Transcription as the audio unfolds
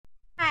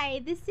Hi,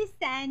 this is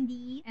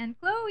Sandy, And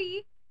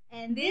Chloe.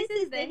 and this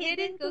is the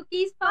Hidden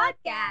Cookies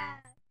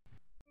Podcast.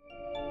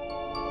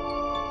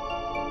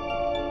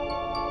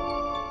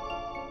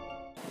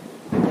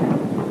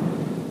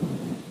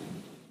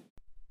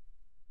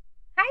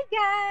 Hi,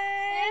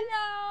 guys!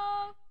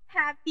 Hello!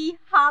 Happy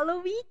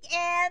Halloween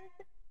weekend!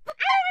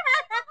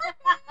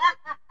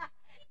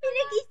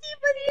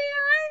 Pinag-isipan ko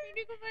yan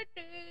Hindi ko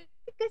ma-take.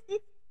 because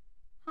it's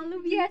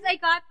Halloween. Yes, I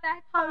got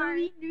that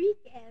Halloween part.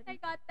 weekend. I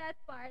got that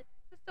part.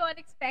 It was so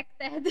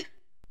unexpected.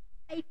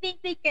 I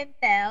think they can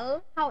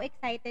tell how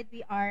excited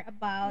we are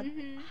about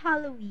Mhm.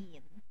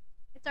 Halloween.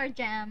 It's our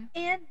jam.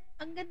 And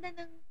ang ganda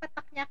ng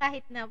patak niya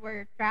kahit na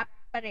we're trapped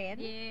pa rin.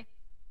 Yeah.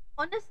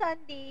 On a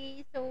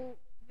Sunday, so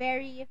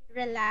very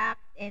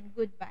relaxed and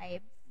good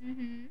vibes.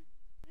 Mm-hmm.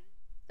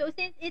 So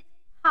since it's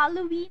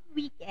Halloween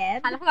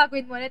weekend, Akala ko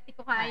gagawin mo ulit, di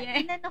ko kaya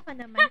eh. inano ko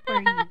naman for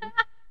you.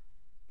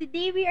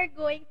 Today we are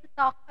going to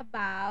talk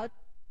about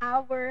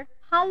our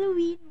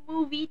Halloween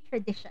movie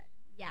tradition.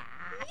 Yeah.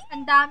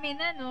 Ang dami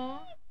na,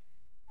 no?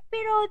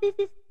 Pero this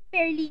is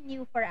fairly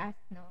new for us,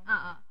 no?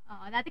 Oo.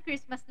 Oo. Dati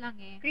Christmas lang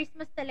eh.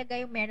 Christmas talaga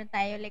yung meron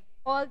tayo. Like,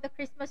 all the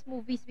Christmas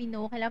movies we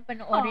know, kailangan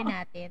panoorin Oo.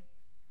 natin.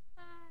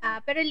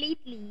 Pero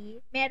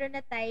lately, meron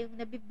na tayong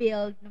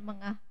nabibuild ng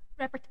mga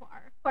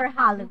Repertoire. for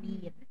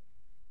Halloween.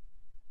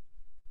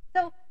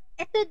 So,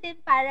 ito din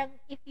parang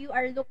if you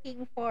are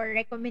looking for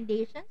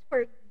recommendations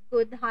for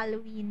good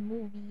Halloween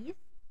movies,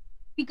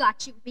 We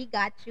got you. we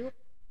got you.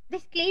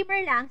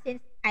 Disclaimer lang,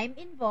 since I'm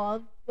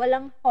involved,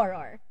 walang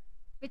horror.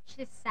 Which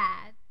is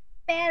sad.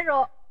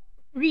 Pero,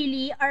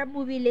 really, our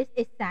movie list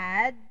is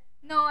sad.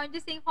 No, I'm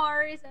just saying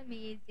horror is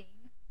amazing.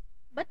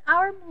 But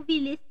our movie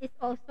list is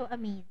also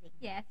amazing.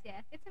 Yes,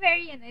 yes. It's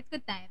very, it's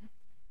good time.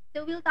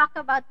 So, we'll talk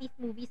about these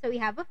movies. So, we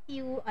have a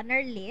few on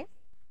our list.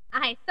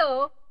 Okay,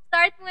 so,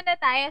 start muna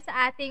tayo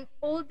sa ating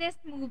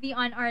oldest movie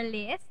on our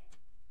list.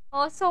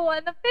 Also,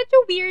 medyo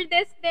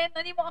weirdest din.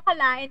 Hindi mo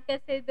akalain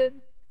kasi dun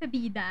sa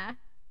bida.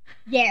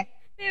 Yes.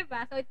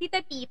 Diba? So,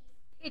 Tita Peeps,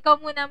 ikaw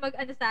muna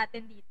mag-ano sa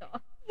atin dito.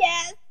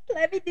 Yes!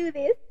 Let me do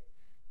this.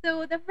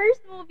 So, the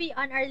first movie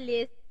on our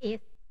list is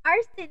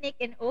Arsenic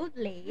and Old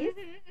Lace.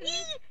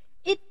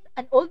 It's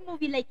an old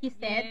movie like you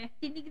said. Yeah.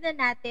 Tinignan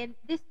natin.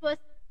 This was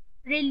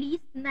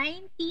released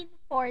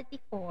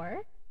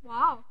 1944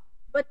 Wow.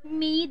 but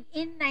made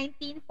in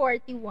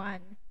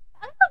 1941.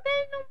 Ang tagal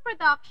nung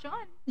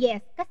production. Yes,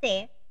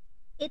 kasi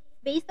it's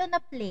based on a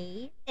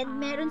play and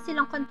meron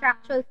silang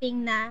contractual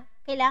thing na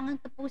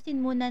kailangan tapusin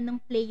muna ng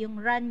play yung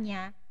run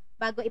niya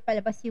bago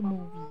ipalabas yung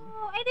movie.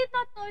 Oh, I did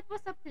not know it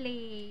was a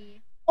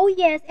play. Oh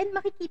yes, and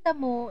makikita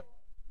mo,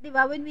 'di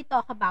ba, when we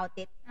talk about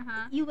it,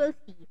 Uh-huh. you will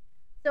see.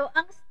 So,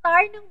 ang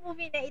star ng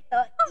movie na ito,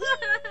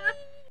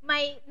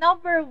 my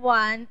number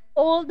one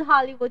old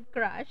Hollywood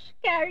crush,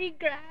 Cary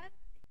Grant.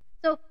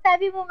 So,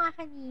 sabi mo nga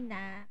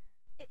kanina,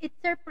 it's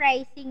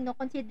surprising, no,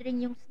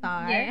 considering yung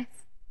star. Yes.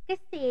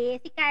 Kasi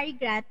si Cary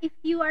Grant, if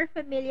you are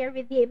familiar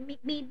with him,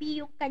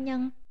 maybe yung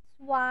kanyang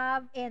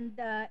suave and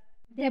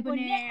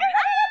Debonair.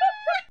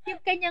 yung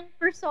kanyang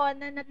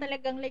persona na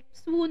talagang like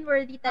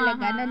swoon-worthy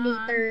talaga na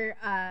later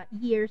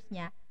years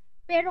niya.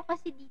 Pero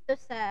kasi dito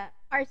sa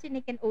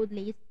Arsenic and Old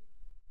Lace,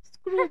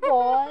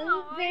 screwball,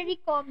 Oo. very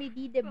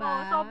comedy, So, diba?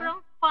 sobrang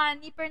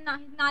funny pero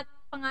not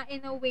pa nga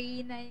in a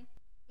way na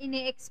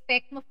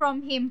ini-expect mo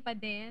from him pa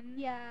din.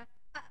 Yeah.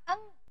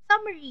 Ang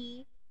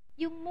summary,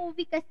 yung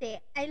movie kasi,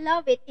 I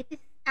love it. It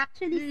is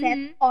actually set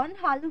Mhm. on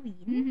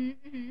Halloween. Mhm,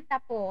 mhm.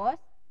 Tapos,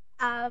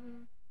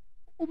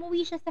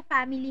 umuwi siya sa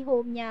family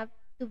home niya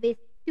to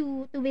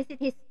visit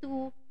his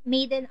two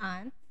maiden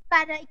aunts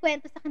para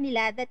ikwento sa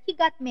kanila that he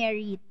got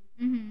married.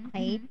 Mhm,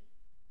 Okay? mhm.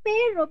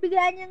 Pero,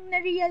 bigla niyang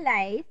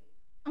na-realize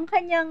ang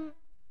kanyang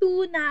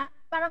two na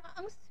parang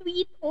ang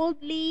sweet old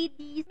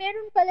ladies.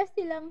 Meron pala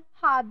silang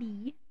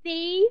hobby.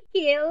 They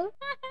kill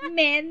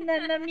men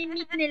na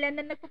nami-meet nila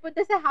na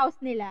nagpupunta sa house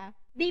nila.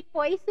 They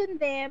poison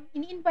them.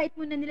 Ini-invite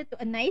muna nila to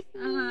a nice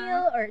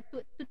meal or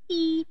to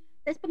tea.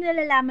 Tapos pag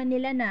nalalaman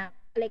nila na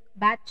like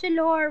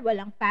bachelor,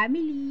 walang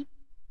family,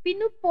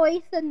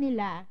 pinupoison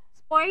nila.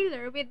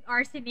 Spoiler with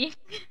arsenic.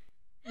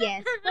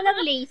 Yes.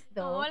 Walang lace Oh,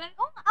 though. walang,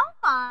 oh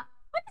nga.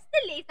 What is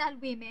the lethal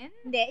women?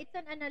 Hindi, it's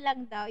an ano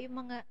lang daw, yung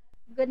mga,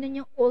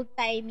 ganun yung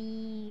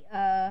old-timey,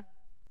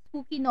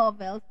 spooky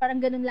novels, parang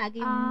ganun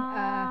laging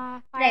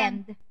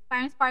trend.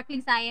 Parang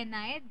sparkling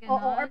cyanide, gano'n.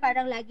 Oo, or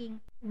parang laging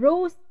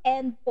rose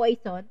and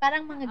poison,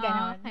 parang mga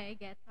ganon. Okay,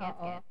 get.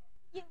 Oo.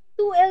 Yung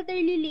two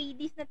elderly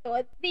ladies na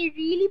to, they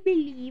really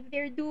believe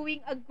they're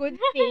doing a good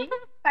thing,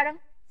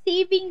 parang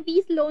saving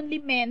these lonely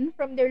men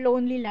from their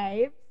lonely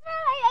lives.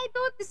 Well, I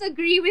don't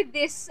disagree with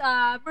this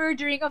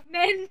murdering of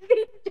men.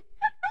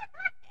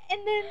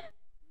 And then,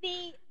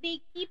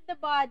 they keep the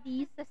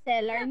bodies sa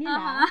cellar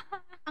nila. Uh-huh.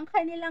 Ang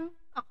kanilang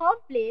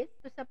accomplice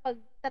to sa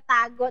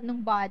pagtatago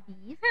ng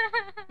bodies,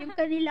 yung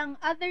kanilang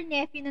other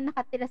nephew na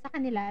nakatira sa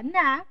kanila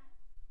na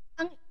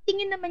ang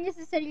tingin naman niya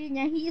sa sarili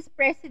niya, he is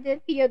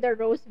President Theodore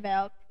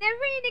Roosevelt.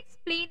 Never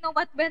explain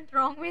what went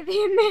wrong with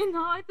him,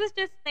 no? It was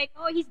just like,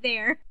 oh, he's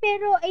there.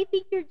 Pero I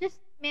think you're just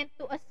meant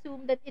to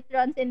assume that it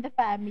runs in the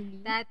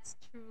family. That's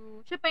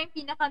true. Siya pa yung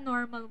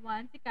pinaka-normal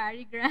one, si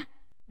Cary Grant.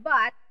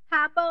 But,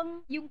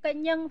 habang yung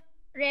kanyang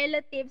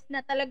relatives na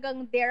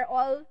talagang they're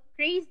all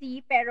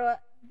crazy, pero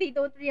they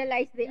don't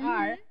realize they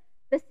are,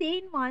 the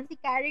same one, si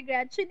Cary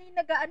Grant, siya na yung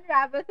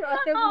nag-unravel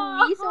throughout the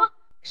movie. So,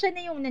 siya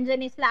na yung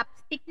nandyan yung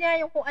slapstick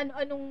niya, yung kung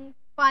ano-anong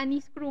funny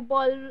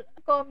screwball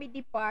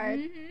comedy part.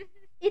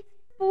 It's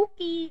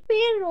spooky,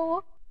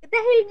 pero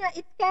dahil nga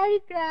it's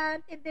Cary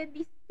Grant and then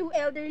these two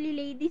elderly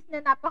ladies na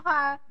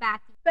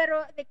Batty.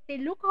 pero like they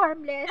look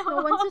harmless,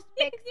 no one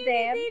suspects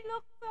them. They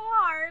look so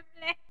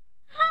harmless.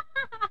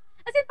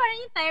 As in, parang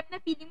yung type na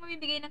feeling mo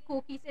bibigay ng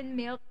cookies and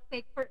milk,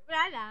 like,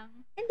 wala lang.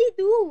 And they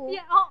do.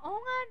 Yeah, oo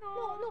nga,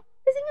 no. No.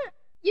 Kasi nga,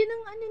 yun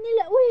ang ano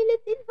nila, uy,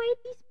 let's invite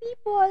these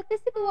people.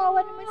 Kasi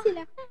kawawa naman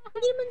sila.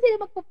 Hindi naman sila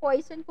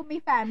magpo-poison kung may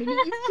family.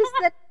 It's just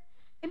that,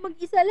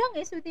 mag-isa lang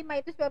so they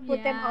might as well put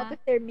them out of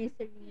their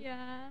misery.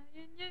 Yeah,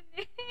 yun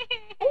eh.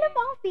 Alam mo,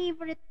 ang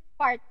favorite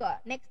part ko,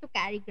 next to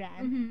Cary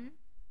Grant,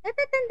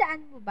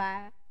 natatandaan mo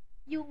ba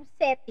yung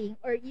setting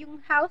or yung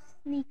house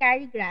ni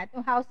Cary Grant,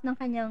 o house ng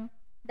kanyang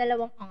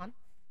dalawang aunts?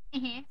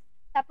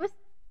 Tapos,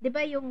 di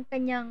ba yung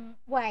kanyang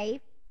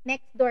wife,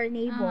 next door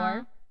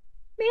neighbor,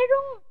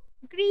 merong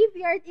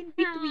graveyard in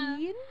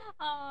between.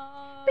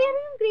 Pero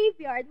yung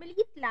graveyard,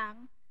 maliit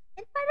lang.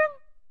 And parang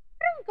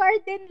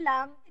garden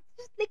lang. It's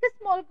just like a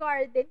small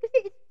garden.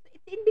 Kasi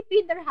it's in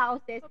between their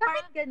houses. So,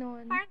 Bakit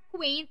ganun? Parang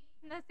quaint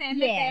na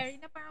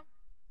cemetery na parang,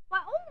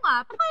 oo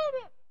nga,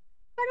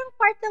 parang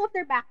part lang of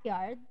their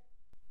backyard.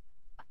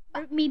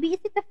 Or maybe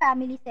is it a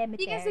family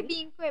cemetery? Hindi nga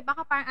sabihin ko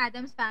baka parang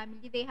Addams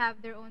Family, they have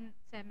their own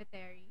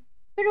cemetery.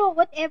 Pero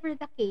whatever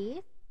the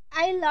case,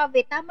 I love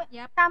it.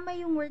 Tama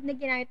yung word na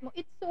ginamit mo.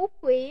 It's so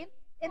quaint.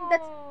 And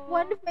that's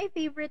one of my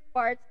favorite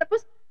parts.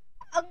 Tapos,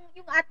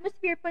 yung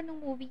atmosphere pa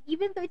ng movie,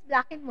 even though it's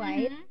black and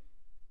white,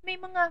 may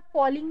mga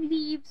falling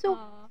leaves. So,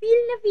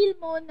 feel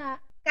mo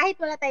na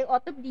kahit wala tayong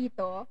autumn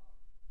dito,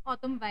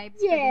 autumn vibes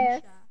pa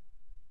din siya.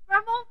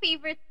 Pero ang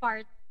favorite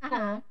part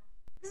ko,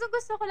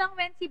 gusto ko lang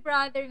when si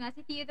brother nga,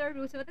 si Theodore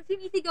Roosevelt,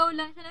 sinisigaw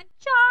lang siya ng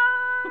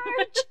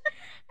charge!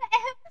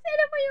 Kasi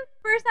alam mo yung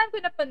first time ko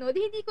napanood,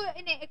 hindi ko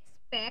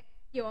ine-expect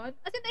yun.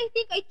 As in, I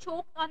think I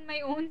choked on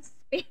my own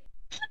spit.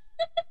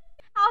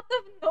 Out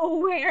of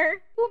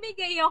nowhere.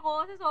 Pumigay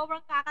ako sa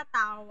sobrang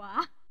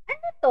kakatawa.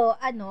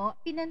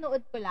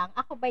 Pinanood ko lang.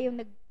 Ako ba yung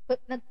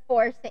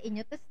nag-force sa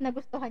inyo, tapos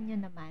nagustuhan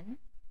nyo naman?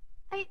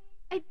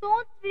 I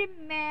don't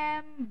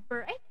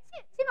remember.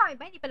 Si Mami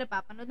ba hindi pa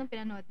napapanood nung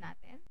pinanood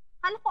natin?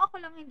 Kala ko ako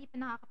lang hindi pa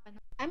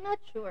nakakapanood. I'm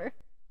not sure.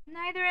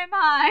 Neither am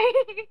I.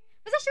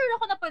 Basta sure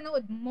ako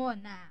napanood mo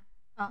na.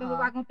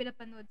 Bago mong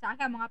pinapanood sa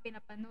akin, mga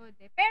pinapanood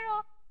Pero,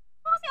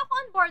 kasi ako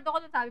on board ako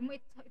nung sabi mo,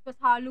 it was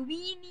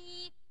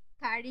Halloween-y,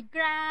 Cary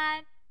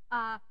Grant,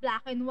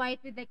 black and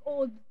white with like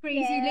old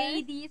crazy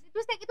ladies.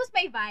 It was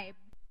my vibe.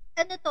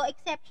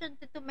 Exception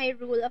to my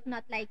rule of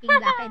not liking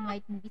black and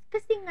white movies.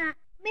 Kasi nga,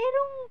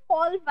 merong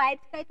fall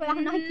vibes kahit wala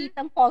kang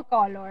nakikitang fall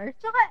colors.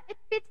 Tsaka, it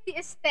fits the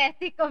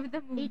aesthetic of the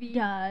movie.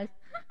 It does.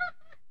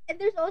 And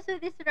there's also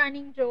this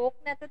running joke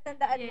na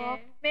tatandaan mo,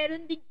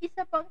 meron ding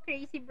isa pang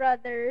crazy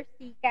brother,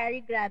 si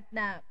Cary Grant,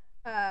 na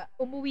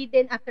umuwi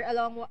din after a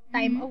long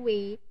time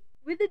away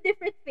with a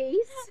different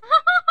face.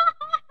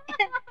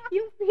 And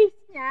yung face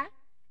niya,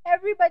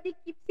 everybody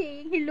keeps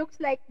saying he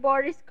looks like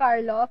Boris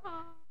Karloff,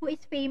 who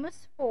is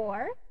famous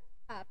for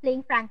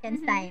playing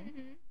Frankenstein.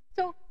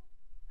 So,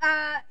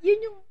 yun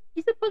yung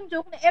isa pang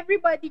joke na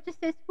everybody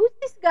just says, who's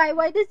this guy?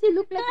 Why does he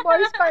look like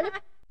Boris Karloff?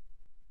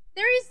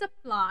 There is a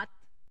plot,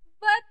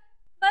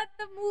 but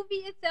the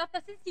movie itself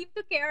doesn't seem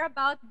to care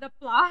about the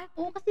plot.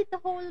 Kasi the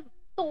whole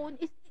tone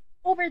is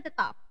over the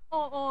top.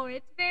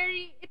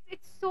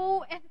 It's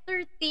so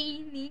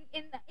entertaining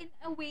in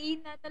a way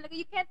na talaga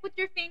you can't put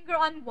your finger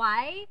on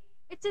why.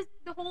 It's just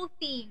the whole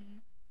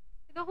thing.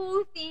 The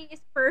whole thing is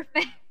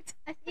perfect.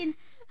 As in,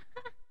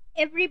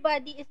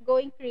 everybody is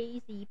going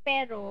crazy,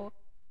 pero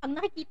ang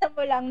nakikita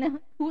mo lang na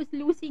who's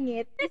losing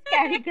it is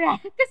Cary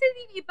Grant. Kasi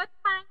yung iba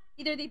parang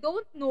either they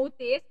don't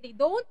notice, they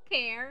don't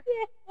care,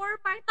 or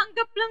parang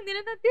tanggap lang nila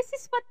na this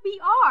is what we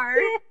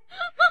are.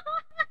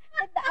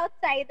 And the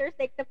outsiders,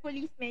 like the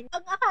policemen,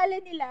 ang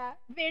akala nila,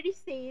 very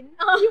sane.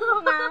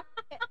 Yung mga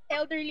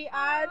elderly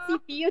si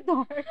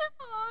Theodore.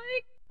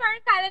 Like,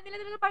 parang akala nila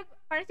talaga,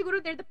 parang siguro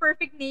they're the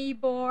perfect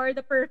neighbor,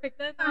 the perfect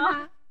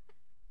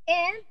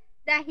And,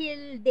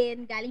 dahil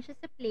din, galing siya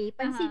sa play,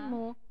 pansin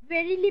mo,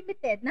 very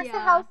limited. Nasa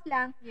house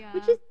lang. Yeah.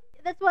 Which is,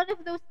 that's one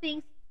of those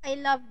things I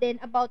love then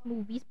about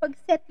movies. Pag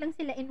set lang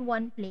sila in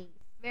one place.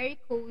 Very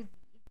cozy.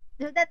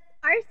 So that's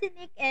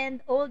Arsenic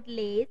and Old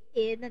Lace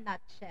in a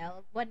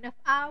nutshell. One of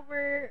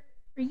our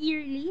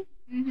yearly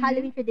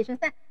Halloween traditions.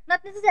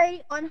 Not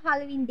necessarily on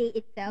Halloween day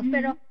itself,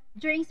 pero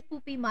during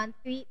Spoopy month,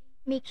 we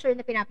make sure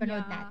na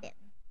pinapanood natin.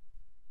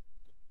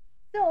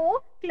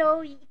 So,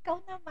 Chloe,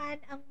 ikaw naman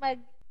ang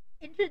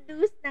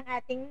mag-introduce ng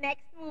ating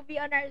next movie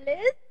on our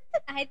list.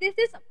 This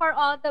is for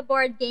all the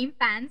board game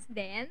fans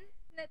din.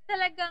 Na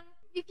talagang,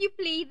 if you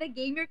play the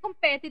game, you're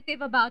competitive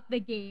about the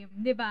game,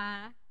 di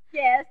ba?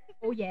 Yes.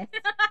 Oh, yes.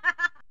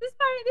 Tapos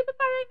parang, di ba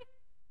parang,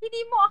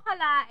 hindi mo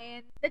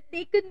akalain. That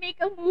they could make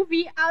a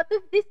movie out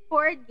of this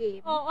board game.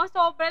 Oo,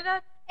 sobra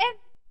na. And,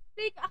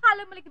 like,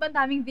 akala mo, like, diba, ang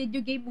daming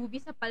video game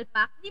movies sa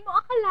palpak. Hindi mo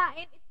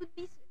akalain, it would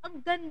be ang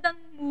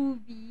gandang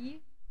movie.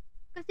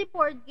 Kasi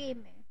board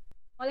game eh.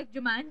 O, like,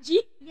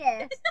 Jumanji.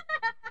 Yes.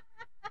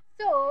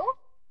 So,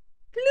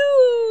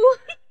 Clue!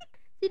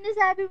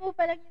 sinasabi mo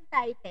pa lang yung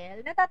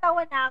title,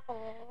 natatawa na ako.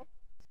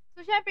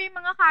 So, syempre, yung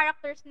mga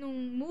characters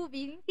nung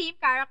movie, yung same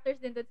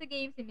characters din doon sa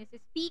game, si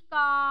Mrs.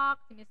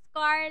 Peacock, si Miss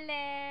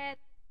Scarlet,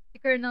 si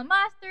Colonel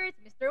Mustard,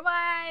 si Mr.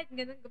 White,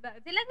 ganun,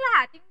 silang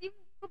lahat, yung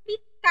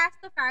complete cast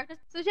of characters.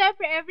 So,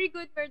 syempre, every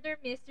good murder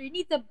mystery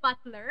needs a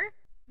butler,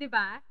 di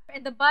ba?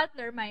 And the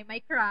butler, my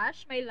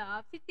crush, my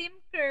love, si Tim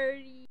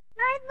Curry.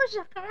 Bakit mo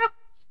siya crush?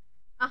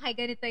 Okay,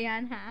 ganito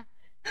yan, ha?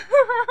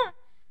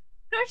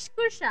 Crush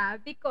ko siya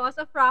because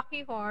of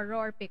Rocky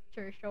Horror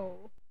Picture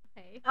Show.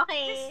 Okay.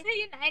 So,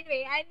 yun,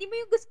 anyway, hindi mo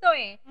yung gusto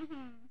eh.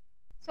 Mm-hmm.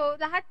 So,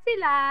 lahat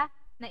sila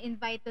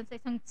na-invite dun sa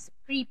isang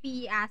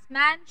creepy-ass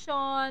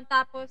mansion.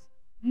 Tapos,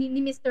 ni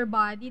Mr.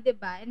 Body,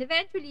 diba? And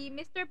eventually,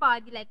 Mr.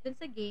 Body, like dun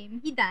sa game,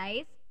 he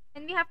dies.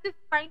 And they have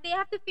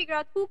to figure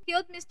out who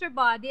killed Mr.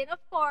 Body. And of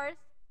course,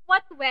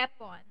 what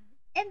weapon.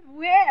 And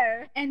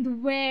where?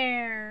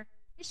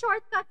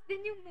 Shortcuts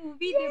din yung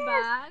movie, Yes, diba?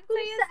 Ang kung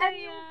saya-saya. saan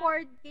yung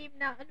board game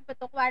na, ano ba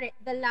to, kuwari,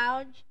 the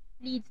lounge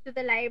leads to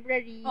the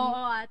library.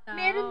 Oo, ata.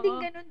 Meron din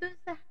ganun dun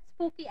sa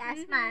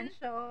spooky-ass Mhm.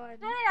 mansion.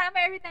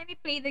 Every time we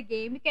play the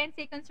game, we can't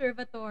say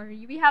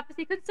conservatory. We have to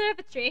say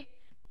conservatory.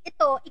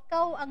 Ito,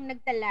 ikaw ang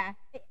nagdala,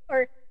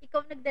 or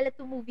ikaw nagdala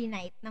to movie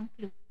night ng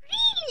Clue.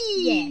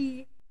 Really?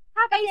 Yes.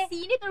 Have I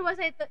seen it or was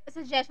it a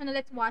suggestion na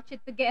let's watch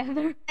it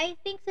together? I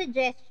think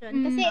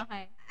suggestion. Kasi,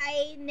 okay.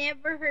 I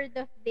never heard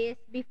of this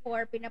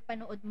before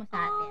pinapanood mo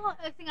sa atin. Oh,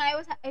 kasi nga,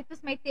 it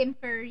was my Tim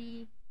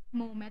Curry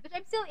moment, which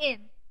I'm still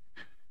in.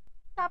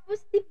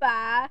 Tapos,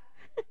 diba?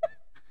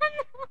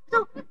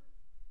 So,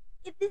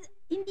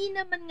 hindi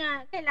naman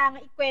nga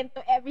kailangan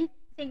ikwento every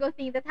single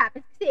thing that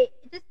happens. Kasi,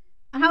 just,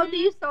 how do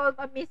you solve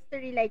a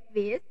mystery like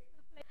this?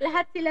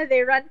 Lahat sila,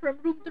 they run from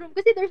room to room.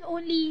 Kasi there's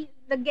only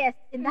the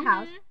guests in the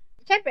house.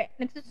 Siyempre,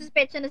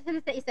 nagsususpecha na sila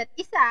sa isa't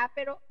isa,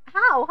 pero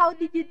how? How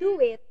did you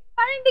do it?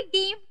 Parang the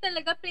game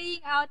talaga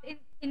playing out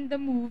in the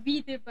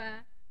movie,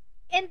 diba?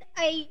 And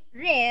I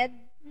read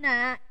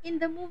na in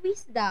the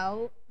movies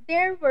daw,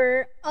 there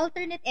were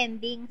alternate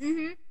endings.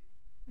 Mm-hmm.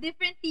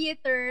 Different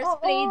theaters Oo.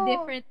 play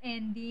different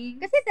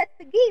endings. Kasi that's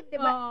the game, di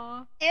ba? Oo.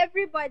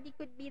 Everybody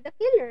could be the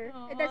killer.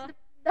 Oo. And that's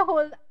the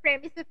whole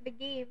premise of the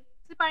game.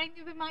 So parang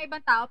yung mga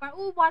ibang tao, parang,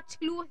 watch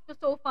Clue, ito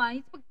so fun.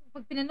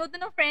 Pag pinanood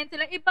na ng friends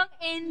sila, ibang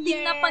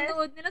ending na Yes.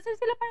 panood nila. So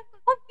sila parang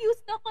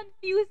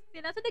confused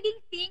sila. So naging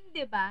thing,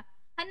 di ba?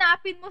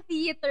 Hanapin mo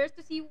theaters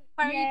to see,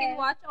 parang you can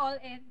Yes. watch all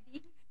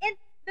endings. And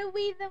the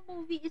way the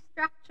movie is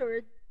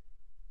structured,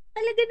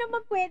 talaga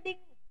naman pwedeng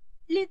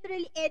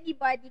literally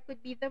anybody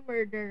could be the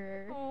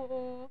murderer.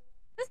 Oo.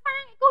 Tapos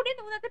parang ikaw din,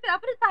 una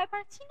pinapanood tayo,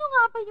 parang sino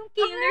nga ba yung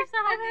killer sa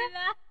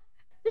kanila?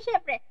 So,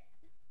 syempre,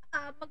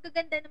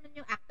 magaganda naman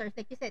yung actors.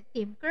 Like you said,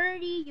 Tim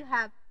Curry, you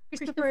have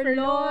Christopher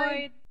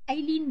Lloyd,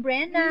 Eileen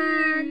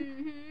Brennan,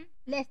 Mm-hmm.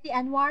 Leslie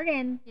Ann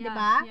Warren, di Yeah,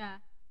 ba? yeah.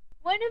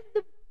 One of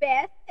the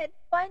best and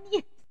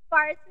funniest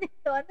parts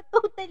nito na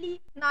totally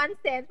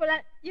nonsense.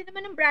 Wala, yun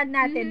naman ang brand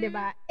natin, Mhm. di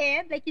ba?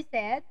 And like you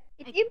said,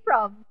 it's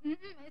improv.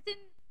 As in,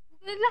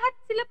 lahat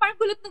sila parang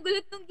gulot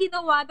nung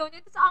ginawa daw niya.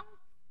 Tapos ang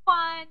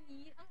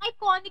funny, ang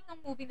iconic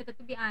ng movie na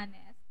to be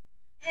honest.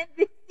 And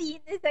this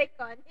scene is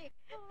iconic.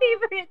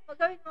 Favorite mo,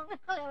 gawin mo nga,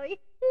 Chloe.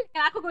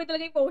 Kaya ako gawin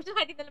talaga yung motion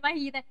kahit hindi nila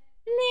makikita.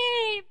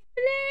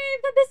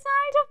 Flames on the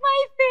side of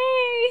my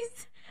face!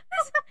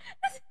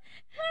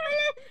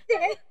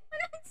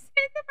 Walang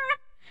sense na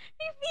parang,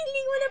 may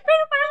feeling mo na,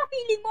 pero parang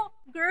feeling mo,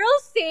 girl,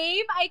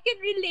 same, I can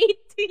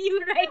relate to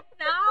you right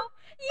now.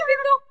 Even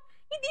though,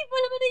 hindi mo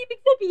naman na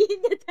ibig sabihin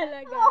niya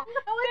talaga.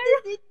 What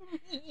does it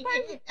mean?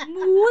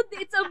 Mood,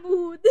 it's a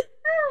mood.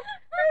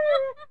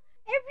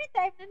 Every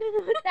time na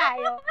nanonood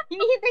tayo,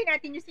 hinihintay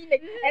natin yung scene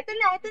like, eto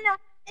na.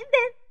 And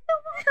then,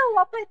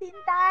 tawa pa din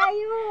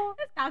tayo.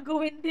 Tapos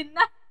gagawin din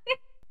natin.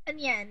 Ano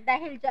yan?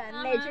 Dahil dyan,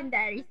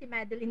 legendary si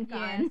Madeline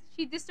Kahn. Yes,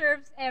 she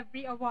deserves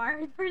every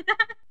award for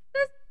that.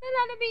 Tapos,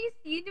 nalala mo yung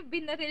scene, yung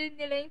binaril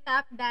nila yung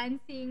tap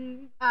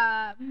dancing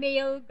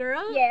male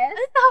girl? Yes.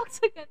 Ano tawag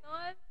sa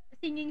ganon?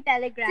 Singing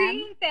telegram.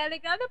 Singing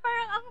telegram. Na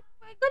parang,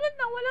 ganun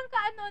na, walang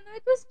kaano.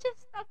 It was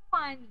just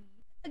funny.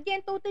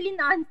 Again, totally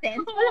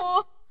nonsense.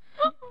 Oo.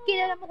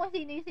 Kilala mo kung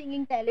sino yung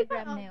singing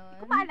telegram na yun?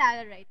 Hindi ko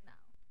maalala right now.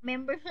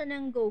 Member siya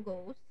ng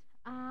Go-Go's.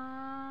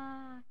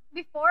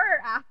 Before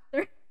or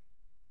after?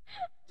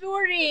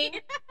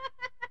 During.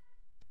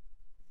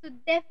 So,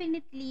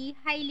 definitely,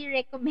 highly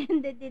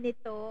recommended din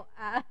ito.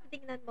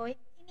 Tingnan mo,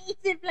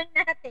 iniisip lang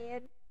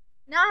natin.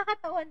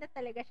 Nakakatawa na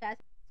talaga siya.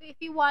 So, if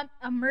you want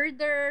a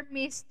murder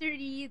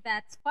mystery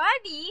that's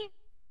funny,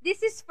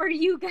 this is for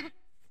you guys.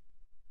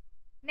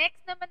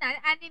 Next naman,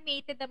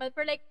 animated naman,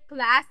 for like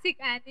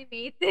classic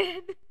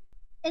animated.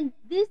 And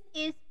this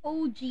is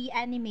OG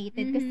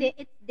animated kasi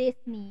it's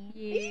Disney.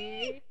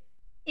 Yeah.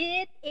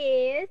 It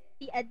is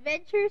The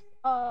Adventures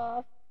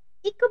of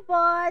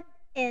Ichabod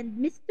and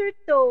Mr.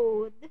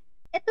 Toad.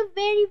 Ito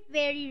very,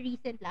 very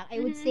recent lang. I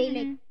would say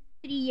like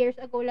 3 years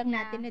ago lang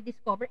natin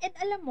na-discover. And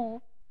alam mo,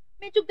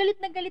 medyo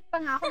galit na galit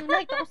pa nga ako nung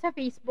nakita ko sa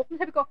Facebook.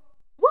 Sabi ko,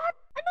 what?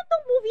 Ano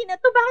tong movie na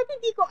to? Bakit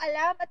hindi ko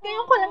alam? At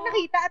ngayon ko lang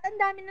nakita at ang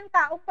dami ng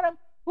taong parang,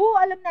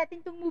 alam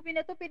natin tong movie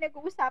na to,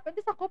 pinag-uusapan.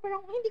 Tapos ako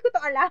parang, hindi ko to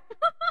alam.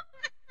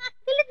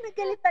 Galit na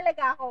galit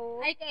talaga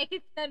ako. I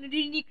can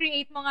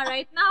recreate mo nga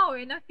right now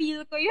eh.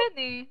 Na-feel ko yun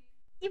eh.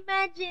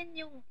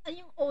 Imagine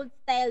yung old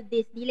style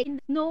Disney, like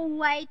Snow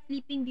White,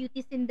 Sleeping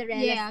Beauty,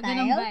 Cinderella style.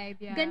 Ganun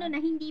vibe, Ganun na,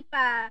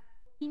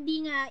 hindi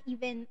nga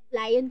even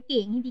Lion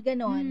King, hindi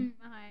ganon.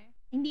 Okay.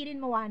 Hindi rin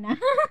Moana.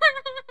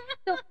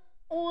 So,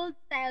 old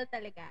style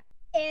talaga.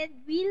 And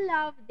we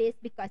love this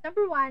because,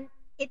 number one,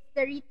 it's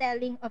the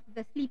retelling of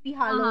the Sleepy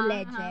Hollow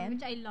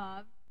legend. Which I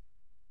love.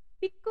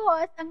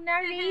 Because ang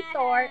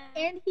narrator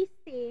and he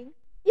sings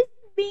is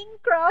Bing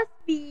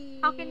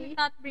Crosby. How can it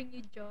not bring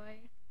you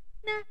joy?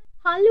 Na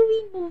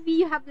Halloween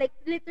movie, you have like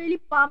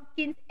literally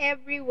pumpkins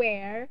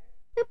everywhere.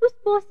 Tapos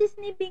boses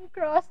ni Bing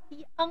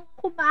Crosby ang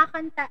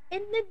kumakanta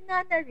and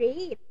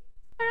nagnanarrate.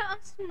 Parang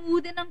ang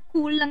smooth and ang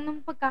cool lang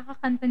ng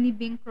pagkakakanta ni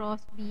Bing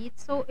Crosby.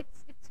 It's so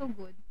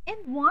good. And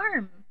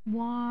warm.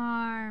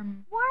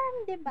 Warm,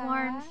 diba?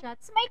 Warm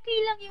shots. Maikli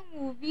lang yung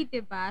movie,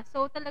 diba?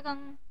 So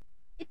talagang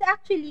it's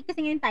actually,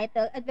 kasi nga yung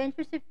title,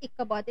 Adventures of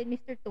Ichabod and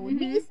Mr. Toad.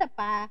 May isa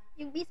pa.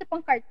 Yung isa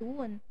pang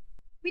cartoon.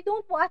 We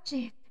don't watch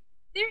it.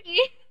 There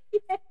is?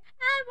 Yes.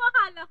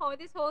 Akala ko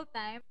this whole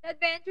time, The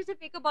Adventures of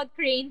Ichabod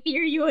Crane,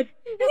 period.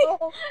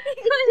 No.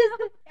 It's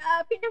just,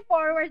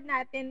 pina-forward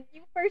natin,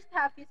 yung first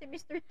half yung si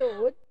Mr.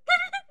 Toad.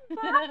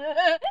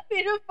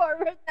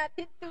 Pina-forward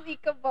natin to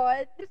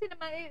Ichabod. Kasi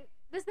naman,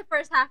 does the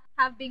first half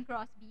have Bing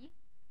Crosby?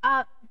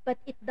 But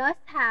it does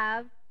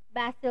have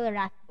Basil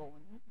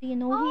Rathbone. Do you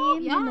know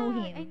him? Yeah, You know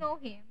him? I know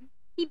him.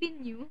 He been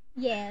new.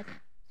 Yes.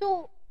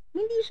 So,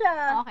 hindi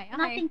siya Okay.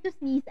 nothing to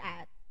sneeze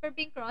at. For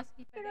Bing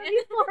Crosby pa Pero rin.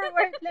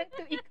 forward lang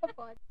to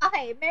Ichabod.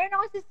 Okay, meron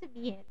ako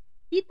sasabihin.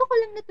 Dito ko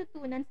lang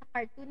natutunan sa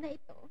cartoon na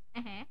ito.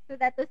 So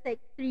that was like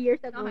 3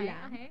 years ago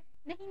lang. Okay.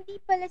 Na hindi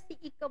pala si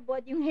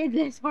Ichabod yung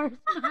Headless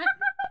Horseman.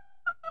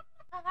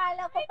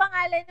 Akala ko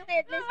pangalan ng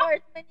Headless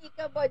Horseman,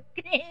 Ichabod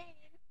Crane.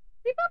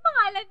 Di ba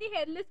pangalan ni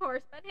Headless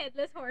Horseman?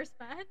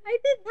 I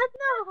did not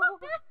know.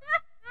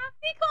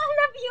 Hindi ko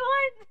alam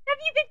yun. Have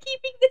you been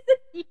keeping this a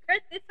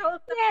secret this whole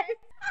time? Yes.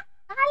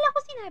 Akala ko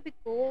sinabi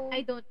ko.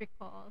 I don't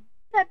recall.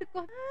 Sabi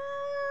ko,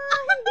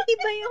 hindi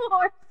ba yung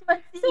horseman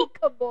si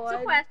Ichabod?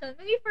 So question,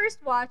 when you first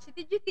watched it,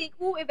 did you think,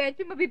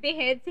 eventually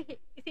mabibehead si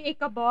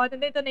Ichabod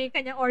and ito na yung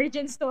kanyang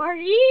origin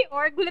story?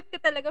 Or gulat ka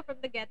talaga from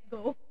the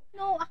get-go?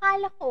 No,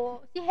 akala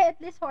ko, si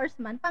Headless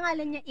Horseman,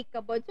 pangalan niya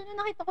Ichabod. So, nung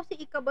nakita ko si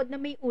Ichabod na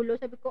may ulo,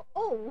 sabi ko,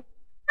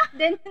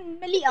 Then,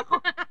 mali ako.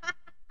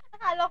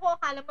 Akala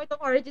mo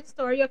itong origin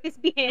story of his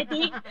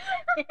beheading.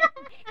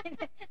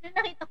 Nung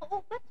nakita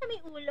ko, ba't siya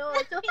may ulo?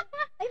 So,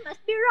 I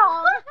must be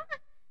wrong.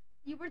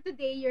 You were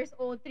today years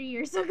old 3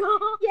 years ago.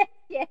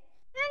 Yes.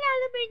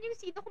 Naalala mo rin yung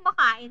sino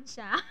kumakain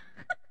siya?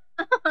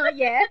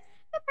 Yes.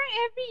 So, parang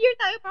every year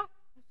tayo parang,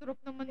 ang sarap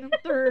naman ng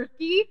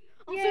turkey.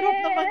 Ang sarap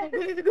naman ng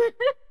ganito.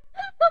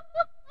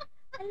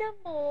 Alam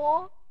mo,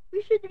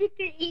 we should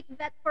recreate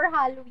that for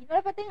Halloween.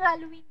 Wala ba tayong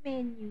Halloween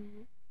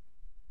menu?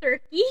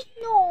 Turkey?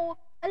 No.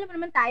 Alam mo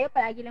naman tayo,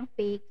 palagi lang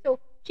fake. So,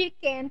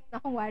 chicken,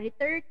 na kung wari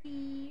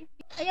turkey.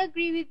 I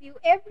agree with you.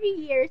 Every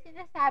year,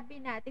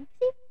 sinasabi natin.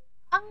 Kasi,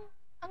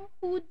 ang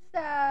food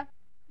sa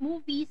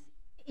movies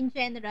in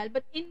general,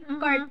 but in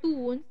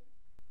cartoons,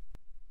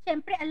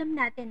 syempre alam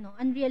natin, no,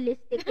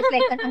 unrealistic is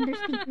like an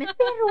understatement.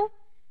 Pero,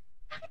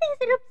 bakit ang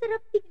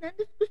sarap-sarap tignan?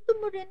 Gusto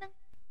mo rin ng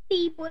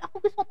table. Ako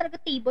gusto ko talaga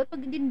table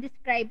pag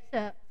din-describe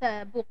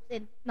sa books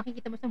and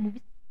nakikita mo sa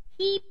movies.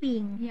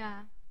 Heaping.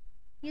 Yeah.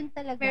 Yun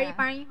talaga. Very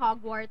parang yung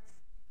Hogwarts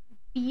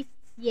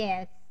feasts.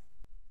 Yes.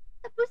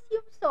 Tapos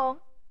yung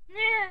song,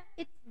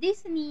 it's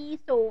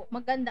Disney, so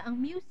maganda ang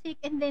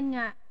music, and then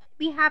nga,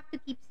 we have to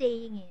keep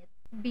saying it.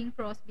 Bing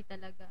Crosby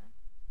talaga.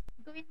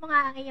 Gawin mo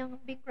nga ang iyong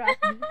Bing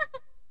Crosby.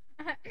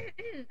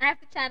 I have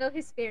to channel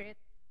his spirit.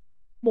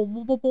 Boom,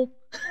 boom, boom, boom.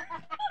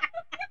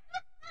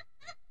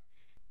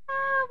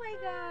 Oh my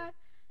God.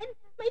 And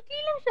maikli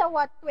lang siya,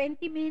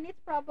 20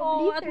 minutes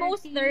probably? At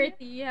most 30,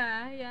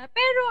 yeah.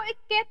 Pero it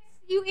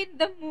gets you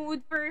in the mood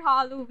for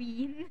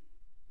Halloween.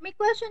 May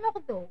question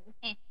ako though.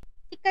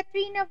 Si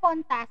Katrina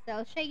Von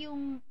Tassel, siya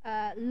yung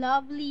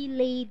lovely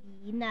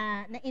lady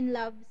na in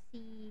love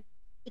si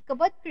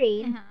Ichabod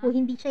Crane, kung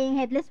hindi siya yung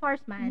Headless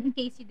Horseman. In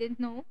case you didn't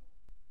know.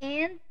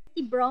 And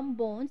si Brom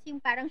Bones, yung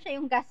parang siya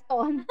yung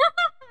Gaston.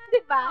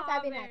 Diba?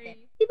 Sabi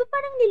natin. Diba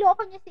parang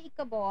niloko niya si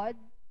Ichabod?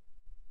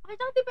 Okay,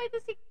 tsaka diba ito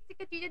si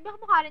Katrina, baka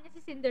mukha niya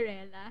si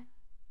Cinderella?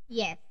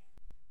 Yes.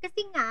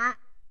 Kasi nga,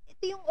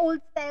 ito yung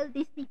old style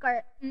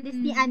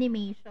Disney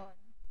animation.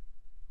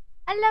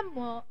 Alam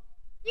mo,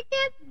 you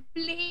can't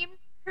blame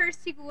her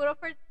siguro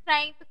for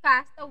trying to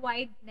cast a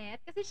wide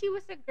net kasi she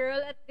was a girl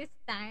at this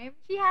time.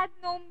 She had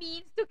no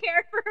means to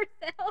care for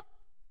herself.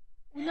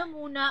 Una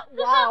muna,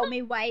 wow, may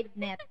wide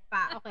net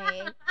pa,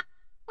 okay?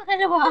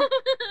 pangalawa.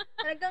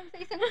 Talagang sa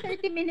isang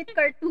 30-minute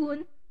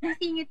cartoon,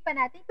 nasingit pa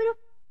natin. Pero,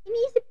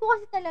 iniisip ko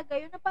kasi talaga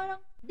yun na parang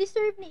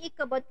deserve ni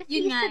Ichabod kasi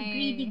Yun he's nga a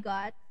greedy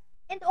gut.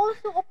 And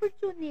also,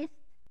 opportunist.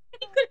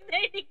 Hindi ko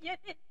narinig yun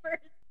at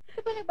first. Ito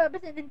pa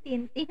nagbabasa ng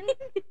Tintin.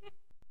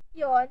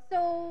 Yun. So,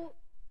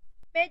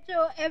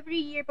 medyo every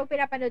year pag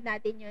pinapanood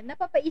natin yun,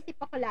 napapaisip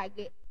ako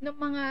lagi ng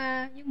mga,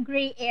 yung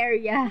gray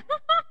area.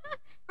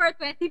 For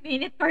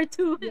 20-minute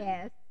cartoon.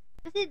 Yes.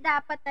 Kasi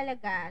dapat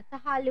talaga sa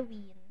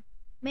Halloween,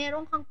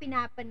 meron kang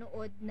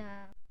pinapanood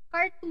na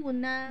cartoon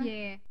na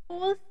Yeah.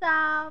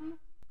 wholesome,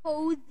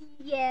 cozy,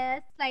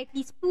 yes,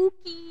 Slightly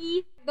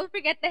spooky. Don't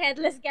forget the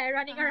headless guy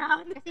running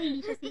around. Kasi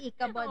hindi siya si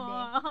Ichabod eh.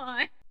 Oh.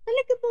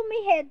 Talaga po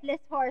may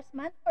headless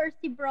horseman or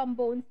si Brom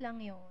Bones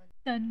lang yun?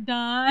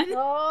 Dandan.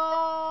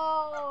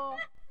 Oh!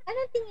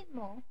 Anong tingin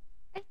mo?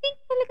 I think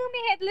talagang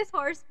may headless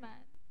horseman.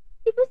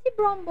 Di ba si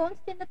Brom Bones,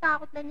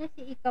 tinatakot lang niya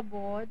si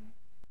Ichabod?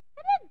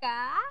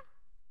 Talaga?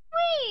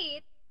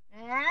 Wait.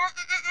 Ah.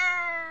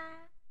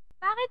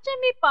 Bakit siya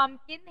may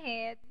pumpkin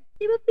head?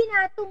 Di ba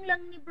pinatong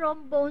lang ni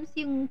Brom Bones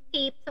yung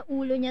cape sa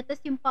ulo niya,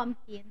 tas yung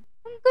pumpkin?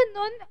 Kung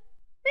ganun,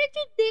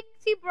 medyo dick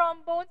si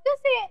Brombones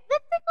kasi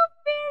that's like a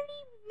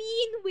very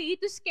mean way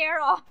to scare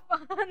off.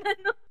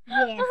 Ano?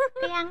 Yes.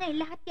 Kaya nga,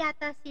 lahat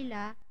yata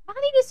sila. Baka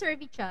they deserve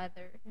each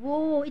other.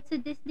 Wow, it's a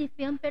Disney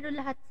film, pero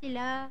lahat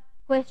sila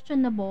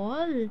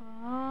questionable.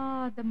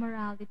 The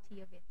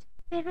morality of it.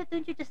 Pero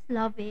don't you just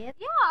love it?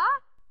 Yeah.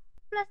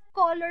 Plus,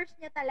 colors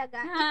niya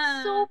talaga.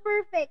 It's so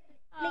perfect.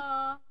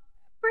 Like,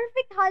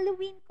 perfect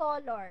Halloween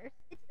colors.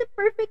 It's the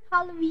perfect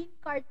Halloween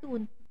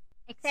cartoon.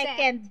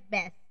 Second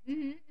best.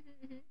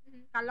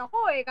 Kala ko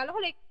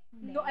like,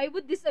 no, I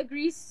would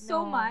disagree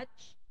so No.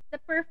 much. The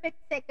perfect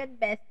second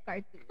best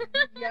cartoon.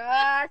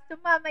 Yes. So,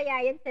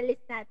 mamaya yan sa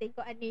list natin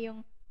kung ano yung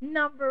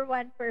number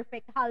 1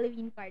 perfect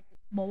Halloween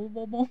cartoon. Mo.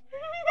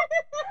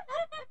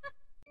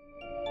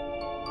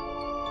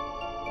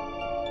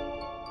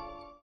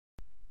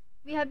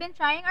 We have been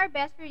trying our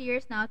best for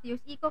years now to use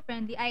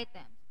eco-friendly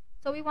items.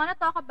 So we want to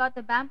talk about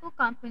the Bamboo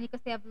Company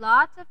because they have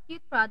lots of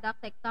cute products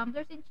like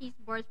tumblers and cheese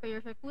boards for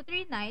your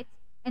charcuterie nights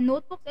and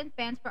notebooks and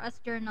pens for us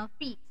journal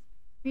freaks.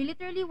 We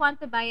literally want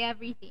to buy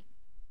everything.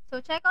 So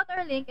check out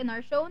our link in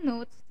our show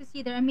notes to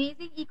see their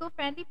amazing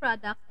eco-friendly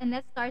products and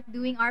let's start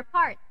doing our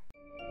part.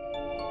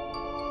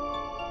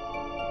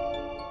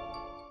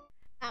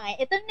 Okay,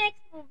 itong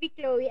next movie,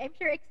 Chloe, I'm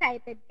sure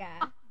excited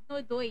ka.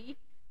 No doy.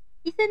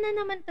 Isa na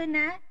naman to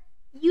na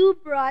you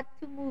brought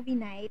to movie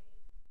night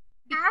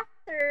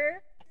after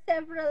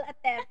several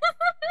attempts.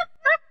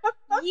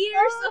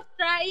 Years of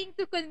trying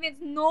to convince,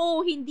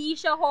 no, hindi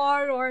siya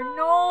horror.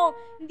 No,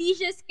 hindi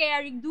siya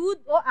scary. Dude,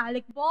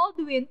 Alec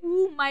Baldwin.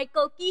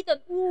 Michael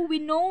Keaton.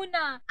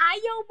 Winona.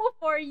 Ayaw mo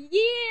for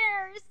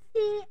years.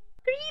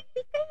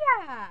 Creepy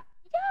kaya.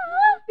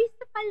 Yeah.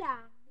 Umpisa pa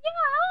lang.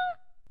 Yeah.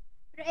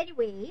 Pero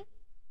anyway,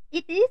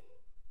 it is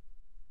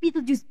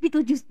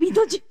Beetlejuice.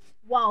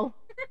 wow.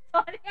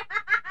 Sorry.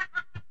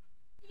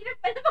 Hirap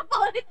pala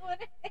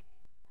mapaulit-ulit.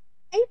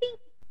 I think,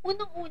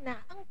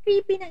 unang-una, ang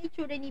creepy ng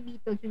itsura ni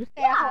Beetlejuice,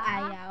 kaya ako Yeah.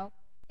 ayaw.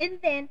 And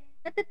then,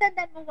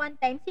 natatandaan mo one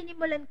time,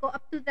 sinimulan ko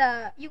up to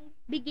yung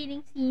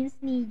beginning scenes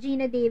ni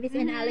Gina Davis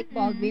and Alec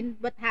Baldwin,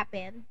 what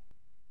happened.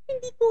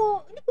 Hindi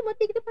ko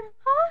matik na parang,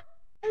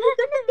 are you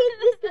gonna take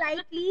this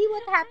lightly?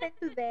 What happened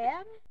to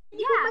them?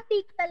 Hindi ko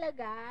matik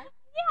talaga.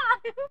 Yeah.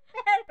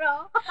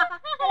 Pero,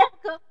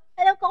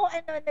 alam ko kung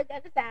ano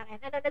nag-ano sa akin,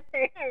 ano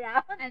nag-turn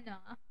around. Ano?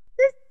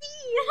 The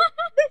scene!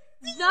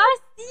 The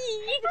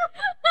scene!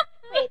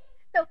 Wait,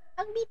 so,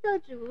 ang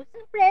Beetlejuice,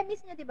 ang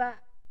premise niya, di ba,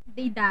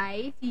 They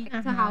die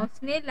sa house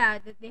nila.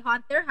 They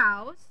haunt their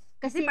house.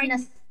 kasi parang-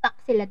 na-stuck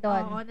sila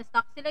doon. Oo,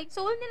 na-stuck sila. Yung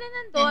soul nila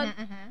nandun.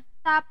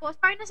 Tapos,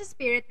 parang nasa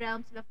spirit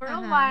realm sila for a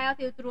while.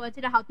 Tinuturuan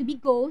sila how to be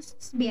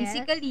ghosts,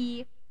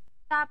 basically.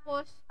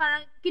 Tapos,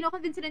 parang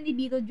kinoconvince sila ni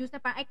Beetlejuice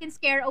na parang, I can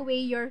scare away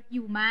your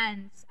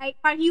humans.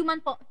 Parang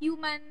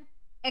human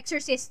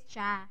exorcist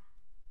siya.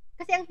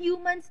 Kasi ang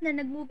humans na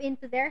nag-move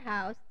into their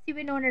house, si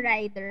Winona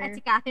Ryder. At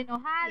si Catherine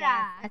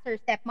O'Hara. Yes, as her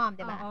stepmom,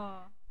 di ba?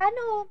 Oo.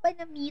 Paano ba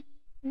na-meet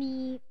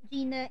ni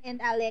Gina and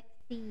Alex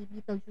si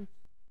Beetlejuice?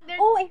 They're-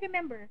 Oh, I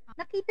remember.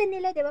 Nakita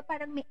nila, di ba,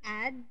 parang may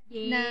ad.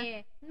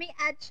 Yeah. May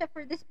ad siya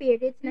for the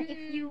spirits na if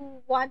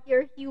you want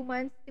your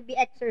humans to be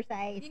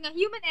exorcised. Yung nga,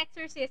 human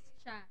exorcist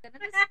siya.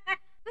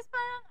 Tapos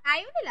parang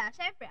ayaw nila,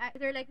 syempre.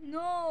 They're like,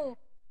 no.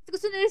 Kasi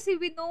gusto nila si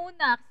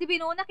Winona. Kasi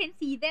Winona can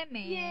see them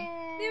eh.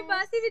 Yes. Diba?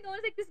 Si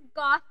Winona's like this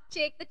goth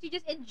chick that you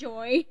just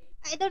enjoy.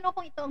 I don't know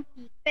kung ito ang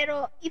peak,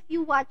 pero if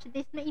you watch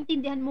this,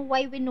 maintindihan mo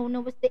why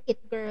Winona was the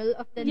it girl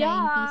of the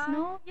 90s,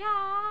 no?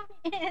 Yeah.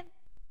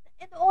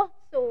 And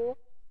also,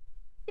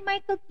 si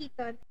Michael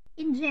Keaton,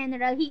 in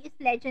general, he is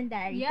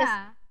legendary.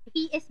 Yeah.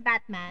 He is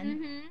Batman.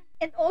 Mm-hmm.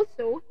 And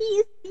also,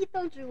 he is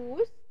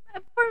Beetlejuice.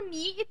 For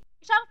me,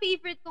 siya ang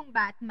favorite kong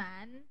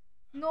Batman.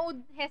 No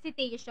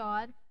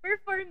hesitation. But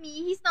for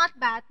me, he's not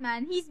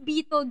Batman. He's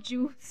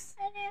Beetlejuice.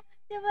 Ano,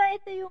 diba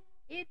ito yung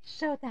It's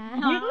Showtime?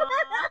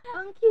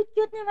 Ang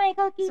cute-cute ni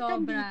Michael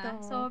Keaton dito.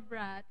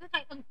 Sobra.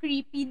 Kahit ang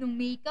creepy nung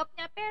makeup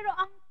niya. Pero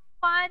ang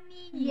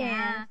funny niya.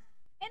 Yes.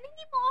 And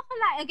hindi mo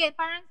akala, again,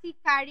 parang si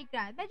Cary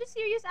Grant, medyo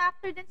serious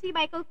actor din si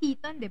Michael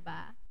Keaton, di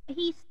ba?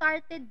 He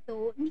started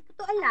though, hindi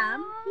ko to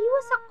alam, he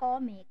was a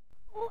comic.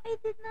 Oh, I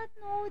did not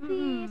know Mm-mm.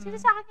 this. Kasi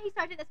sa akin, he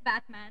started as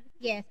Batman.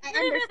 Yes, I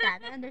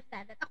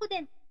understand that. Ako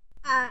din,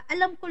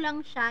 alam ko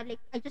lang siya,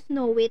 like, I just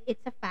know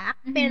it's a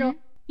fact, Mhm. pero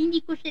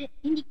hindi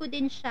ko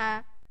din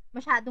siya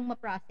masyadong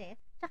ma-process.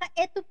 Tsaka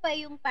ito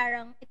yung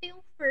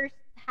first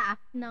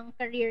half ng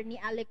career ni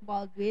Alec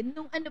Baldwin,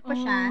 nung ano pa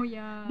siya,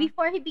 yeah.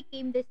 before he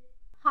became this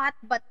hot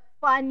but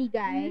funny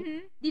guy,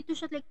 Mhm. dito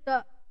siya like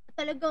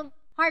talagang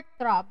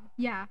heartthrob.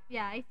 Yeah,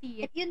 I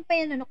see At it. yun pa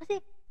yun,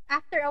 kasi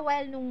after a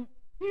while nung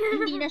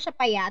hindi na siya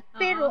payat,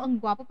 pero Oo. ang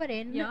gwapo pa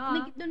rin,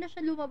 Yeah. doon na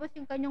siya lumabas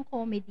yung kanyang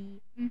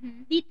comedy.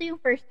 Mhm. Dito yung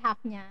first half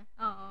niya.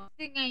 Oo.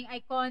 Kasi nga yung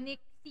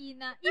iconic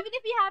scene na, even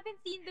if you haven't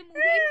seen the movie,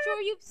 I'm sure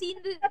you've seen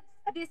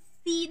this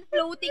scene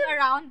floating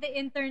around the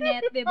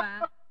internet, di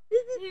ba?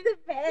 This is the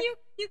best. Yung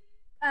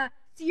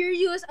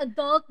serious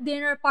adult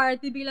dinner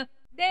party, biglang,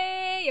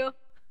 Deo!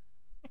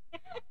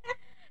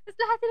 Tapos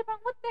lahat sila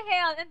parang, what the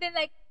hell? And then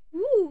like,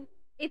 ooh,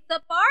 it's a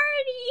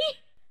party!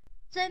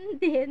 Diyan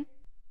din,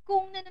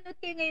 kung nanonood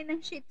kayo ngayon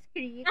ng Schitt's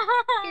Creek,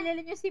 kilala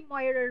niyo si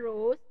Moira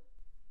Rose,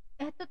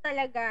 eto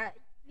talaga,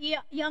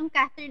 young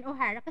Catherine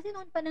O'Hara, kasi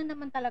noon pa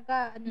naman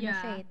talaga, na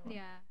siya no?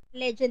 Yeah.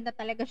 Legend na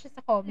talaga siya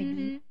sa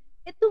comedy. Mhm.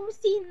 Itong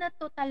scene na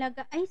to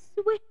talaga, I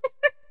swear,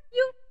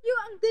 Yung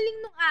ang galing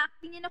nung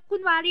acting niya na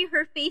kunwari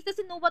her face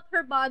doesn't know what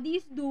her body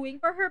is doing,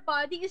 but her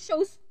body is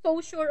so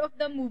sure of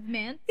the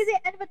movement. kasi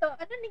ano ba to,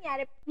 ano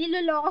nangyari?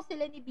 Niloloko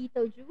sila ni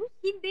Beetlejuice?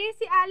 Hindi,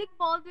 si Alec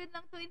Baldwin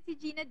lang to and si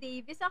Gina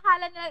Davis.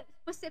 Akala na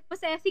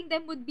possessing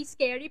them would be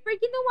scary, pero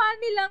ginawa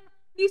nilang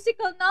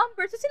musical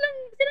number. So silang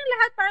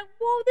lahat parang,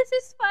 wow, this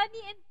is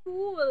funny and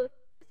cool.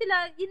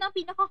 Sila, yun ang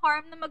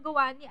pinaka-harm na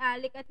magawa ni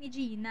Alec at ni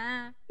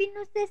Gina.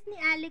 Pinoses ni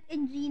Alec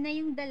and Gina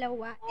yung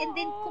dalawa, and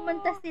then Oo.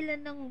 kumanta sila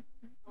ng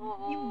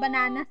Oo. yung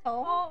banana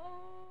song. Oo.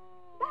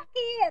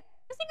 Bakit?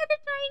 Kasi nga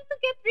they're trying to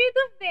get rid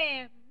of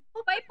them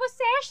by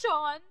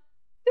possession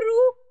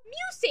through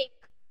music.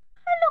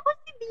 Akala ko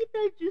si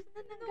Beetlejuice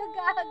na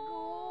nanggagago.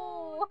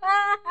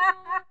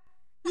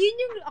 Yun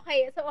yung,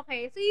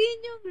 so yun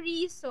yung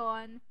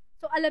reason.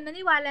 So,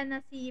 naniwala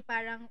na si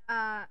parang,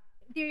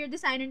 interior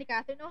designer ni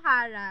Catherine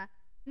O'Hara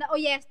na, oh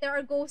yes, there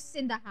are ghosts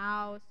in the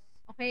house.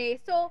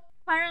 Okay? So,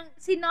 parang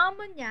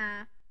sinamon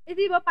niya,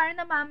 di ba parang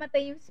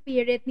namamatay yung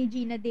spirit ni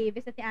Gina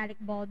Davis at ni Alec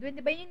Baldwin?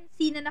 Di ba yung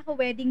scene na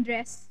naka-wedding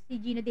dress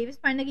si Gina Davis,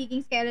 parang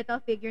nagiging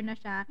skeletal figure na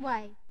siya.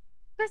 Why?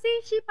 Kasi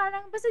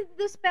basta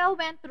the spell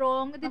went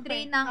wrong, Okay,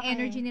 the-drain ng okay.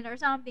 energy nila or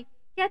something.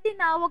 Kaya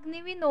tinawag ni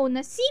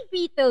Winona si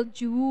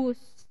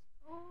Beetlejuice.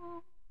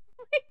 Oh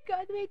my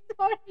God, wait,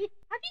 sorry.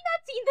 Have you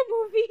not seen the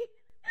movie?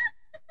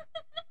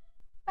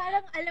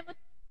 Parang, alam mo,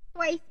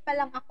 twice pa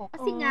lang ako.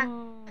 Kasi nga,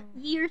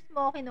 years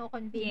mo ako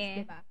kino-convince,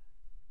 Yeah. diba?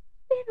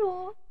 Pero,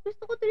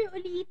 gusto ko tuloy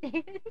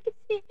ulitin.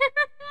 Kasi,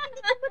 hindi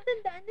ko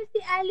matandaan na si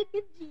Alec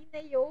and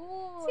Gina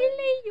yun.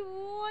 Sila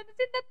yun.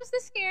 Kasi that was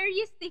the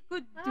scariest they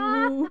could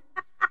do.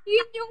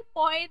 Yun yung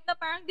point na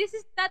parang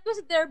that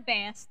was their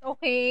best,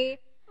 okay?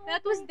 Oh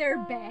That was my their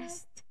God.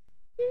 best.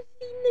 Yung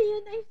scene na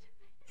yun, ay,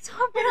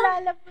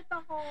 Sobrang, lalapot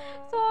ako.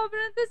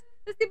 sobrang.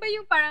 Tapos diba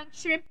yung parang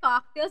shrimp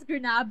cocktails,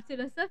 granab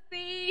sila sa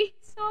face.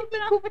 Hindi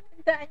Sobrang. ko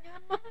matandaan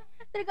yun.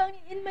 Talagang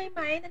in my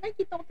mind, na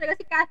nakita ko talaga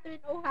si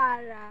Catherine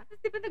O'Hara. Tapos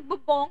diba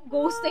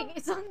nagbabongos sa yung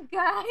isang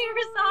guy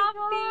or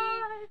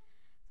something.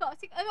 So,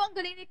 ang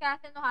galing ni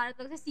Catherine O'Hara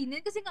talaga sa scene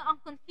kasi nga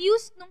ang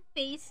confused nung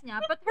face niya,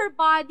 but her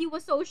body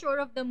was so sure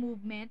of the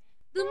movement.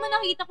 Doon mo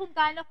nakita kung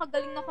gaano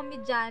kagaling na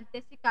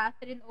komedyante si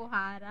Catherine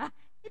O'Hara.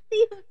 Ito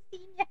yung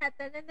scene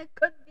yata na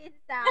nag-convince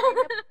sa akin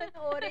na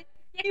panoorin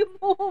yung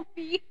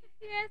movie.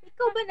 Yes.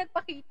 Ikaw ba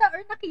nagpakita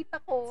or nakita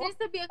ko?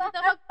 Sinasabihan ko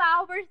na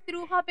mag-power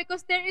through ka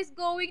because there is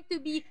going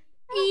to be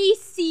a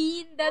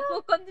scene that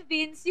will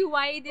convince you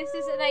why this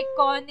is an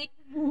iconic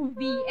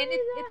movie. And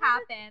it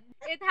happened.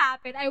 It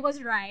happened. I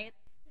was right.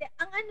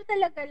 Ang ano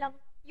talaga lang,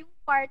 yung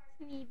parts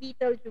ni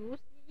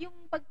Beetlejuice, yung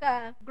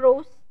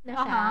pagka-gross na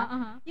siya,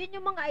 yun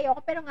yung mga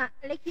ayoko. Pero nga,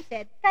 like you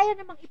said, kaya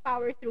namang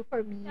i-power through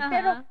for me.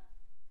 Pero,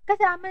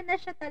 kasama na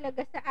siya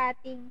talaga sa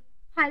ating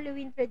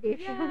Halloween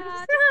traditions.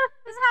 Yeah.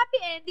 Tapos happy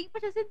ending pa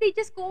siya since they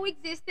just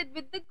coexisted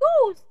with the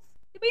ghosts.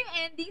 Diba yung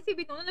ending, si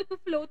Winona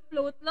nagpo-float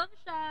lang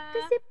siya.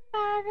 Kasi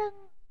parang,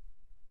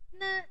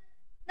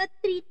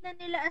 na-treat na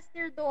nila as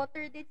their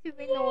daughter din si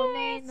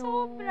Winona, Yes, no?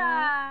 sobra.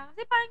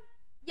 Kasi parang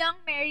young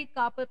married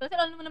couple. Pero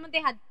alam mo naman,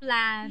 they had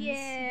plans.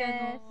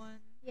 Yes. Ganon.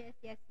 Yes.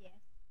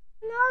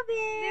 Love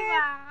it!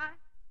 Diba?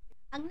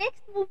 Ang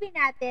next movie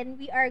natin,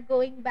 we are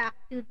going back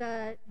to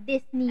the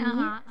Disney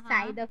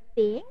side of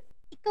things.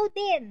 Ikaw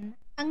din,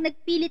 ang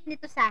nagpilit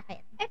nito sa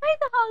akin. Am I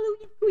the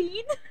Halloween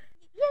queen?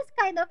 Yes,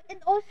 kind of. And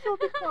also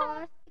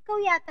because, ikaw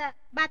yata,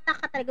 bata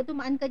ka talaga,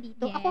 dumaan ka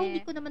dito. Yeah. Ako, hindi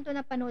ko naman to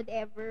napanood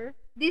ever.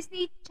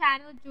 Disney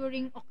Channel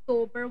during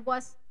October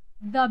was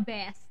the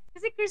best.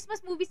 Kasi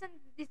Christmas movies ng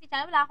Disney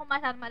Channel, wala akong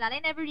masyadong maalala.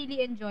 I never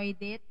really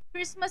enjoyed it.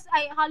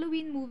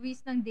 Halloween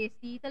movies ng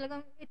Disney,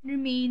 talagang it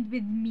remained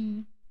with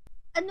me.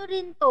 Ano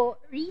rin to,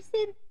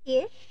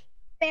 recent-ish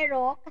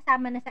pero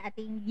kasama na sa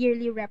ating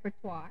yearly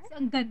repertoire. Kasi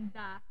ang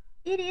ganda.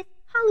 It is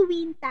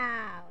Halloween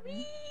Town.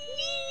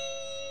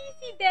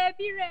 Si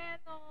Debbie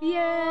Reynolds.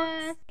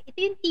 Yes. Ito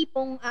yung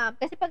tipong,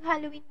 kasi pag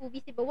Halloween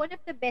movies, diba, one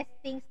of the best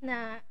things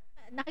na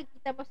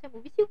nakikita mo sa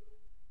movies,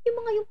 yung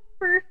mga yung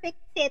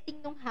perfect setting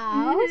ng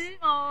house.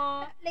 Mm-hmm.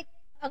 Oh. Like,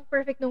 ang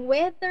perfect ng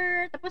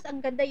weather, tapos ang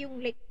ganda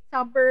yung like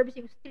suburbs,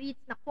 yung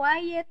streets na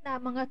quiet,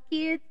 na mga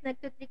kids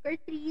nagto-trick or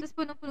treat. Tapos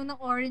punong-puno ng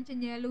orange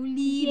and yellow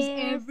leaves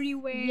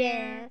everywhere.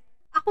 Yes.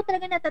 Ako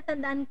talaga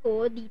natatandaan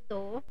ko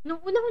dito,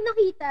 nung una ko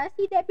nakita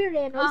si Debbie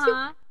Reynolds,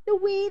 yung, the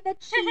way that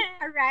she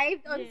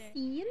arrived on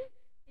scene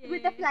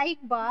with the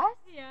flying bus.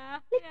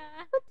 Yeah. Like,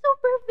 that's so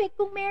perfect.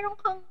 Kung meron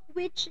kang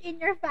witch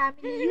in your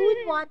family, you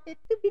would want it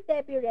to be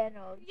Debbie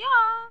Reynolds.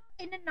 Yeah.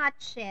 In a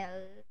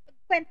nutshell,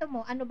 kwento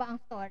mo, ano ba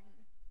ang story?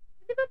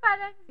 Di ba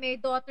parang may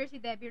daughter si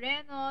Debbie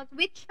Reynolds,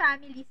 witch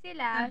family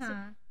sila.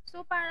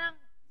 So parang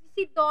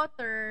si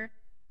daughter,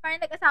 parang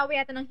nag-asawa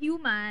yata ng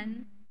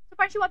human. So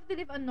parang she wanted to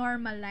live a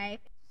normal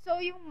life. So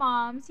yung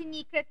mom,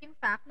 sinikret yung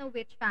fact na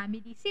witch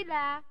family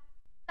sila.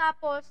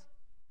 Tapos,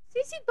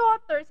 si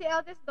daughter, si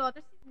eldest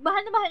daughter,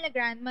 mahal na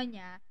grandma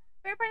niya.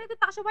 Pero parang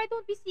nagtataka siya, why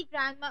don't we see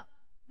grandma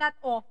that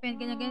often?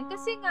 Ganyan.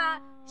 Kasi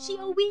nga, she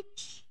a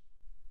witch.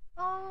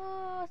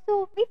 Oh,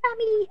 so may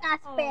family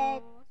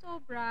aspect. Oh,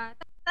 sobra.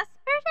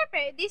 Pero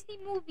syempre, Disney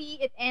movie,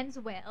 it ends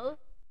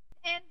well. It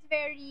ends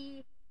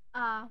very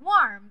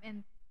warm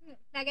and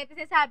naganda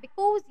sinasabi,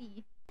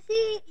 cozy.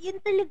 Kasi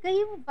yun talaga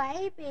yung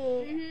vibe eh.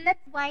 Mm-hmm.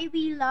 That's why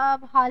we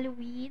love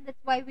Halloween.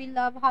 That's why we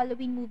love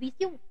Halloween movies.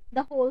 Yung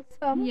the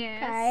wholesome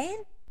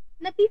kind.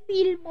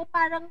 Napifeel mo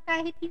parang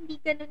kahit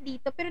hindi ganun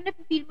dito, pero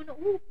napifeel mo na,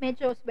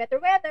 medyo sweater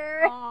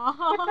weather.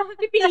 Oh,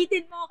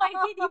 pipilitin mo kahit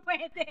hindi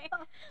pwede.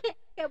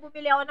 Kaya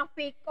bumili ako ng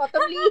fake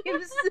autumn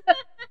leaves.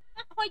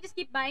 Ako, I just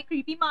keep buying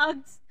creepy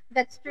mugs.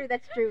 That's true.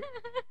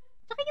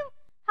 Tsaka yung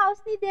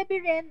house ni Debbie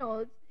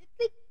Reynolds, it's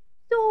like,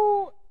 so,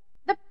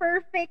 the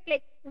perfect,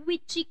 like,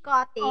 witchy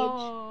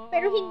cottage.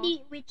 Pero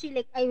hindi witchy,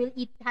 like, I will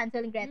eat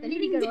Hansel and Gretel.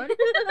 Hindi ganun.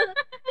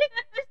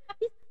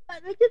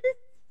 like, this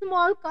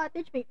small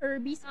cottage, may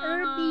herbies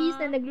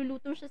na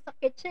nagluluto siya sa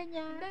kitchen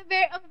niya.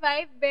 Ang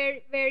vibe,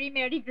 very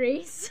Mary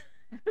Grace.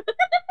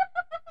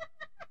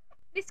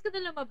 Miss ko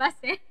na lumabas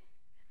eh.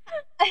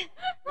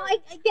 No, I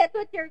get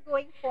what you're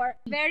going for.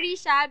 Very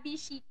shabby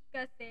chic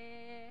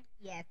kasi.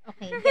 Yes,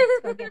 okay.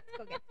 Gets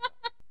ko.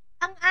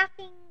 Ang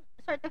aking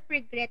sort of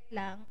regret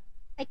lang,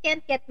 I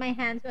can't get my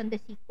hands on the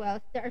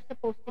sequels. There are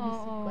supposed to be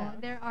sequels.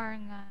 There are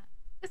nga.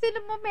 Kasi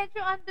alam mo,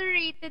 medyo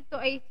underrated to,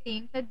 I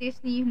think, the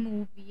Disney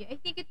movie. I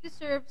think it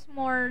deserves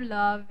more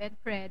love and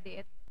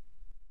credit.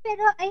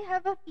 Pero I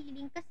have a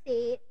feeling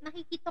kasi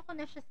nakikita ko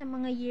na siya sa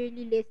mga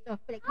yearly list of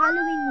like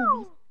Halloween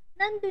movies.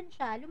 Nandun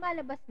siya,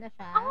 lumalabas na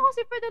siya. Ako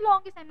kasi for the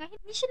longest time,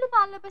 hindi siya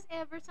lumalabas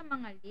ever sa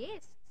mga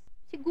lists.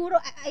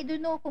 Siguro, I don't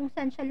know kung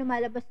saan siya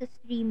lumalabas sa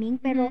streaming,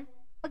 pero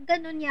pag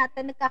ganun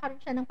yata, nagkakaroon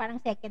siya ng parang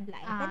second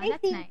life. And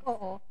I think,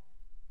 nice.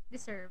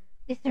 Deserve.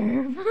 Kasi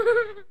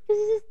sa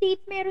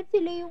States, meron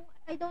sila yung,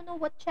 I don't know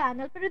what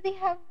channel, pero they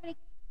have like,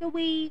 the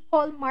way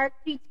Hallmark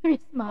treats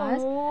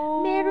Christmas.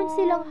 Meron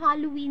silang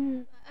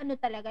Halloween,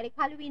 like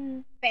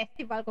Halloween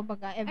festival,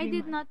 kumbaga, every month. I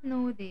did not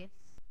know this.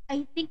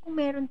 I think kung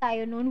meron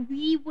tayo noon,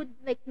 we would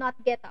like not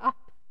get up.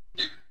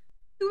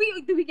 Do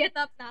we get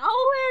up now?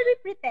 Well, we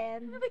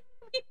pretend.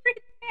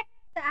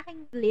 Sa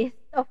aking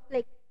list of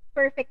like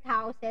perfect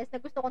houses na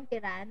gusto kong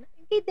tiran,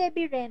 kay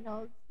Debbie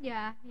Reynolds.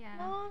 Yeah.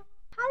 No,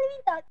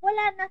 Halloween Town,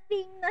 wala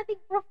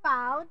nothing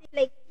profound.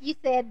 Like you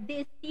said,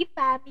 Disney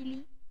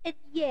family, and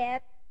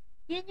yet,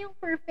 yan yung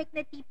perfect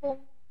na tipong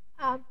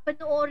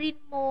panoorin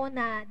mo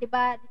na, di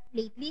ba,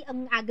 lately,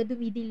 ang aga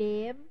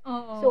dumidilim.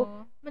 Oo. So,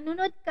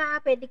 manunod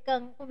ka, pwede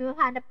kang, kung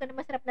mahanap ka ng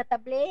masarap na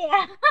tableya.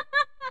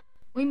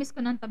 Uy, miss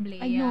ko ng tableya.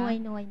 I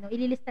know.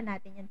 Ililista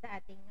natin yan sa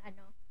ating,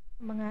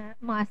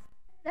 mga must.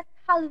 That's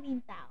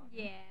Halloween Town.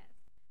 Yes.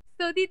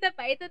 So, dito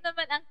pa, ito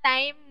naman ang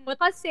time mo.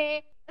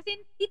 Kasi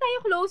di tayo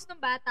close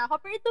nung bata ako,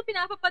 pero ito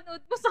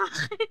pinapapanood mo sa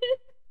akin.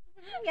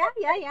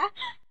 Yeah.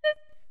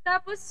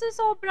 Tapos, so,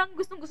 sobrang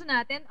gustong-gusto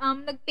natin.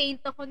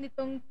 Nag-paint ako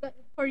nitong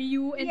For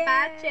You and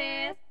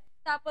Patches.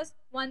 Tapos,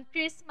 one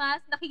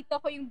Christmas, nakita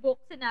ko yung book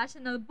sa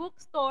National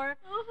Bookstore.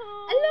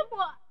 Alam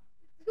mo,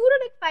 siguro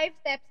like 5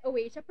 steps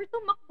away siya. Pero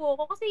tumakbo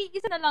ko kasi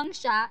isa na lang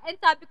siya.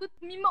 And sabi ko,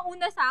 may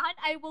mauna sa akin,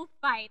 I will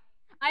fight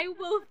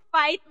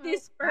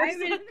this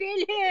person. I will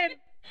kill him.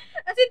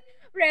 As in,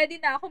 ready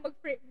na ako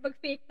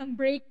mag-fake ng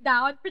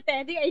breakdown,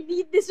 pretending I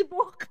need this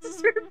book to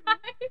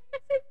survive.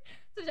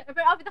 So,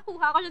 pero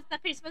nakuha ko siya na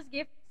Christmas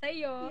gift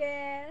sa'yo.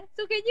 Yes.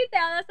 So, can you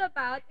tell us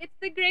about It's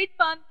the Great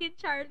Pumpkin,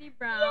 Charlie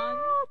Brown?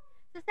 Yes.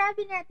 So,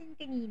 sabi natin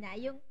kanina,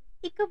 yung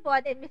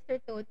Ichabod and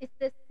Mr. Toad is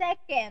the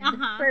second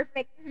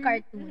perfect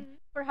cartoon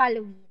for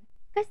Halloween.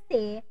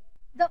 Kasi,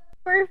 the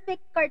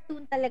perfect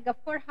cartoon talaga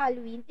for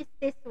Halloween is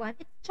this one.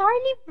 It's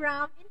Charlie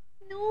Brown and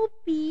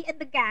Snoopy and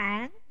the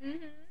gang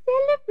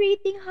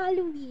celebrating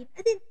Halloween.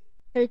 And then,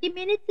 30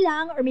 minutes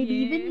lang or maybe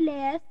even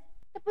less.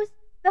 Tapos,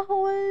 the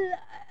whole,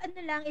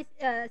 is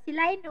si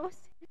Linus,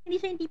 Hindi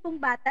siya yung tipong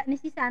bata na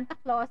si Santa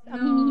Claus ang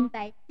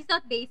hinihintay. He's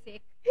not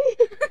basic.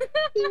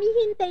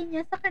 Hinihintay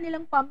niya sa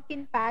kanilang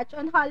pumpkin patch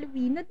on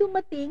Halloween na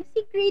dumating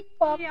si Great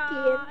Pumpkin.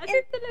 Yeah.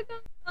 And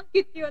talagang, ang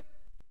cute-cute.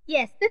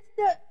 Yes, that's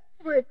the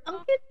word.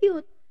 Ang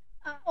cute-cute.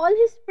 All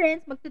his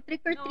friends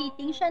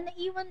magto-trick-or-treating siya.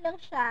 Naiwan lang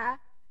siya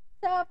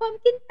sa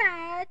pumpkin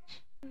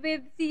patch.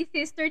 With si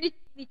sister ni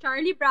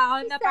Charlie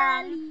Brown Si na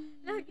parang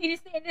Sally.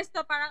 inis na inis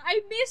na parang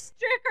I miss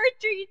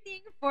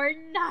trick-or-treating for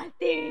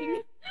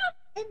nothing.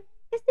 And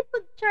kasi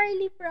pag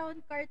Charlie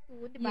Brown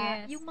cartoon, di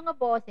ba? Yes. Yung mga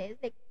bosses,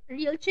 like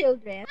real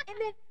children. And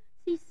then,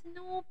 si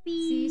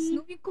Snoopy. Si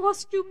Snoopy,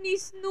 costume ni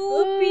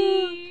Snoopy.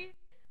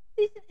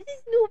 Si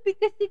Snoopy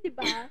kasi, di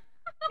ba?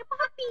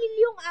 Napaka-peel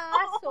yung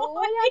aso.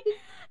 Wala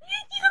din.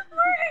 Yun yung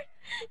word.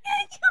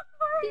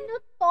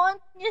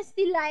 Tinutaunt niya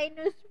si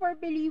Linus for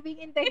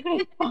believing in the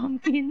Great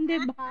Pumpkin, di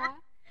ba?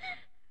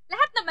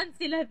 Lahat naman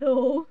sila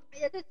though.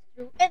 Yeah, that's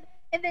true.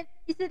 And then,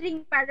 isa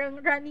ring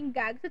parang running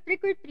gag. So,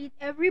 trick or treat,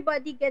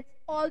 everybody gets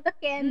all the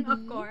candy.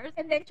 Of course.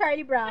 And then,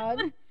 Charlie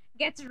Brown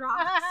Gets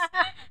rocks.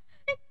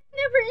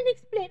 never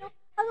in-explain.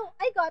 Oh,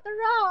 I got a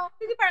rock.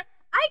 Kasi parang,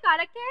 I got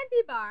a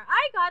candy bar.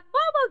 I got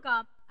bubble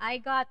gum. I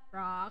got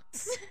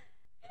rocks.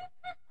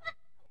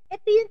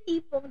 Ito yung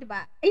tipong, di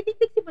ba? I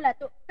think nagsimula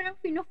to, parang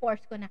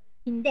pino-force ko na,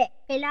 hindi,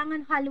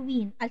 kailangan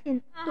Halloween. As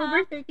in,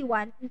 October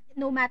 31,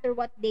 no matter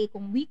what day,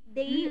 kung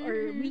weekday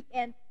or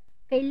weekend,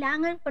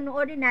 kailangan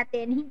panoorin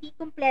natin, hindi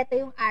kompleto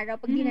yung araw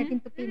pag di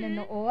natin ito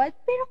pinanood.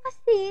 Pero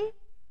kasi,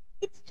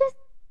 it's just,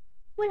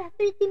 30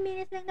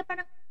 minutes lang na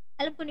parang,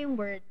 alam ko na yung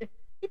word.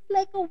 It's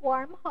like a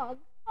warm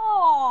hug.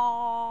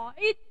 Oh,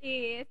 it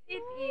is.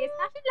 It is.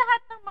 Actually,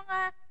 lahat ng mga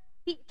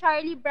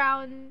Charlie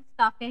Brown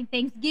stuff, yung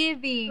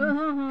Thanksgiving,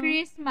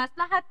 Christmas,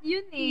 lahat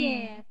yun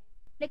eh. Yes.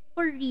 Like,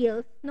 for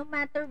reals, no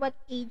matter what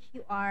age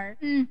you are,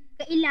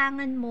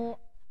 kailangan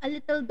mo a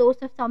little dose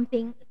of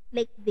something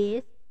like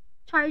this.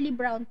 Charlie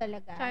Brown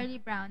talaga.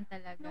 Charlie Brown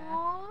talaga.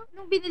 No?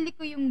 Nung binili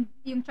ko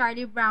yung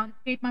Charlie Brown,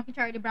 Great Monkey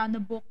Charlie Brown na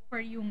book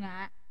for you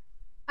nga,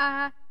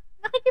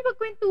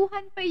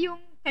 nakikipagkwentuhan pa yung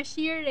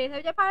cashier eh.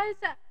 Sabi niya, para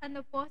sa,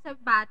 sa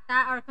bata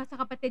or sa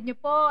kapatid niyo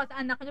po,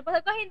 sa anak niyo po.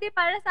 Sabi ko, hindi,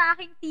 para sa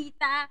aking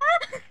tita.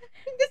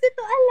 Hindi ko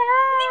to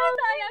alam. Hindi mo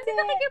to alam. Kasi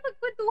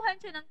nakikipagkwentuhan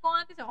siya ng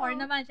konti. So, or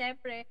naman,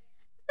 syempre.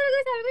 Talaga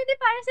sabi ko, hindi,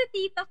 para sa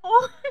tita ko.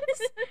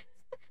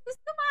 Tapos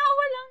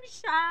tumawa lang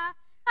siya.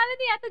 Akala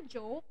niya yata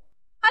joke.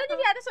 Akala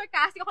niya yata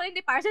sarcastic ako,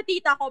 hindi, para sa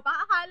tita ko.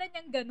 Baka akala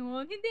niyang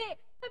ganun. Hindi.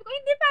 Sabi ko,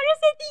 hindi, para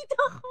sa tita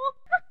ko.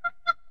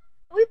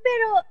 Uy,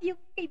 pero yung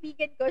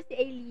kaibigan ko, si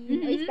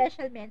Aileen, o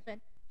special mention,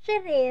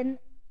 siya rin,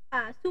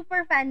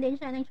 super fan din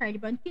siya ng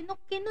Charlie Brown.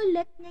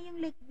 Kinulit niya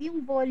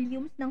yung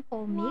volumes ng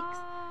comics.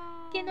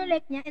 Wow.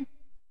 Kinulit niya. And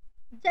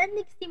dyan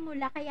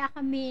nagsimula, kaya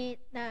kami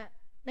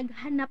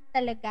naghanap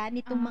talaga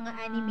nitong mga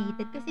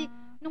animated. Kasi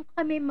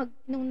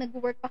nung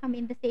nag-work pa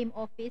kami in the same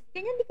office,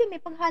 ganyan din kami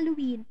pag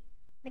Halloween.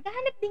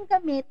 Naghahanap din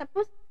kami.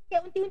 Tapos,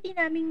 kaya unti-unti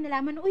naming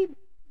nalaman, uy,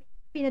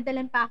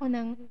 pinadalan pa ako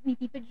ni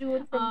Tito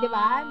June from, di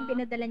ba?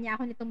 Pinadalan niya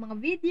ako nitong mga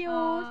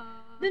videos.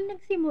 Doon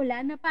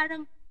nagsimula na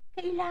parang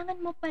kailangan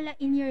mo pala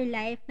in your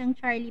life ng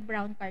Charlie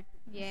Brown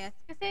cartoons. Yes.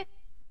 Kasi,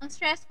 ang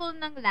stressful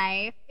ng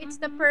life, it's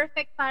the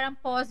perfect parang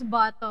pause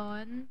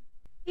button.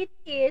 It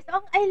is.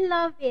 I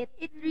love it.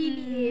 It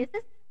really is.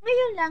 Tapos,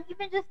 ngayon lang,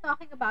 even just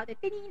talking about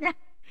it, kanina,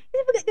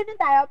 kasi pag ganun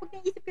tayo, pag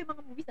naisip ko yung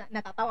mga movies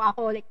natatawa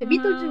ako, like the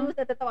Beetlejuice,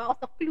 natatawa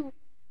ako sa Clue.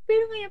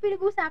 Pero ngayon,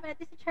 pinag-uusapan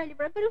natin si Charlie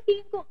Brown, pero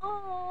feeling ko,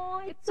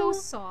 it's so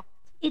soft.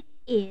 It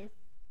is.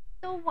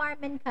 So warm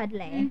and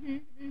cuddly.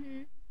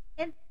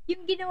 And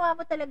yung ginawa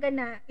mo talaga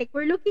na, like,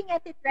 we're looking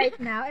at it right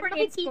now, and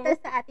nakikita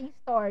sa ating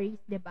stories,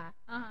 di ba?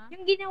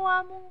 Yung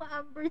ginawa mong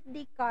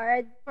birthday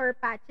card for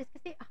patches,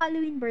 kasi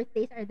Halloween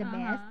birthdays are the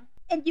best.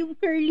 And yung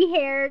curly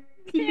hair,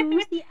 si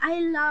Lucy,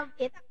 I love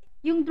it.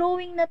 Yung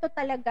drawing na to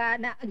talaga,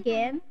 na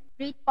again,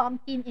 Great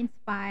Pumpkin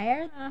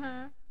inspired,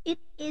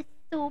 it is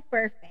so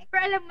perfect.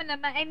 Pero alam mo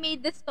naman, I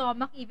made the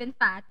stomach even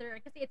fatter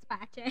kasi it's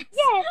patches.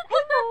 Yes, I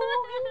know.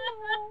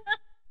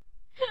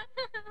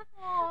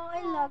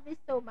 I love it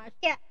so much.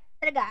 Kaya,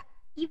 talaga,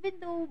 even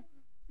though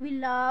we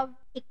love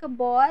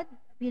Ichabod,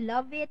 we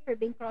love it for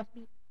Bing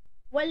Crosby,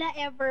 wala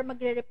ever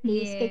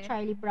magre-replace kay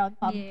Charlie Brown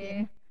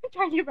Pumpkin.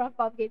 Charlie Brown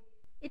Pumpkin.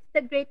 It's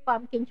the Great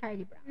Pumpkin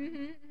Charlie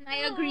Brown.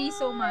 I agree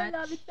so much. I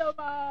love it so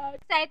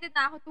much. Excited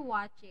na ako to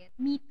watch it.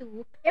 Me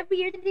too.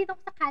 Every year, tinitignan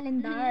ko sa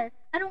calendar.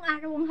 Anong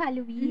araw ang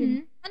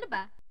Halloween? Ano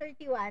ba?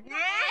 31.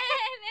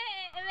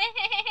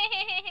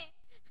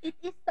 It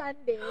is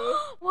Sunday.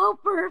 Wow,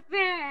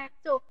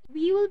 perfect! So,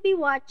 we will be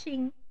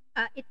watching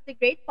It's the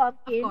Great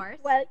Pumpkin Of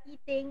course. while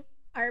eating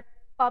our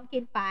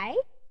pumpkin pie.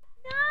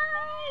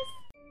 Nice!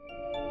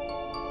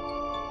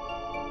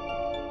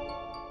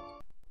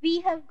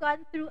 We have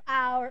gone through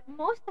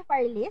most of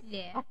our list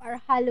of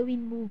our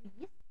Halloween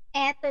movies.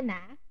 Eto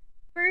na,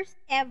 first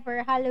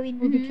ever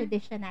Halloween movie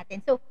tradition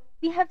natin. So,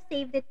 we have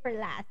saved it for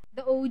last.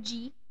 The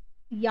OG.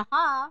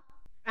 Yaha!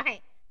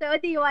 Okay, so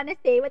do you wanna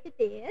say what it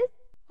is?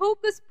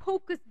 Hocus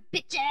Pocus,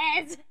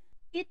 bitches!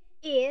 It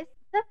is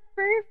the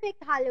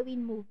perfect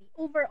Halloween movie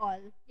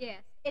overall.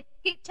 Yes. It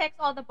checks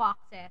all the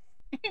boxes.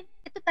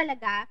 Ito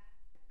talaga,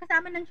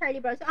 kasama ng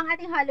Charlie Brown. So, ang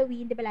ating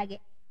Halloween, di ba lagi,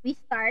 we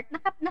start,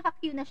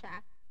 naka-queue na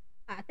siya.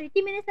 30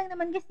 minutes lang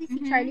naman kasi si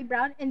Charlie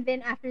Brown, and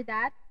then after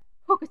that,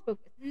 Hocus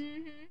Pocus.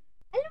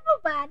 Alam mo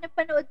ba,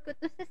 napanood ko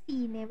to sa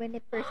sine when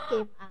it first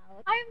came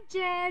out. I'm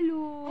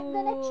jealous. I'm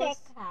gonna check,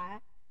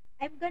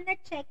 I'm gonna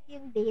check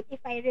yung date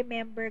if I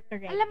remember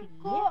correctly. Alam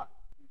ko,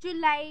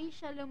 July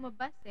siya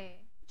lumabas eh.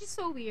 Which is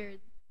so weird.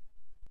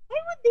 Why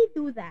would they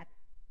do that?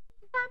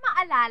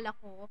 Tama alala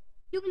ko,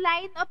 yung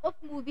lineup of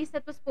movies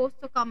that was supposed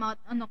to come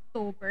out on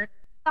October,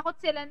 takot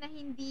sila na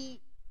hindi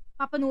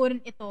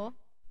papanoorin ito.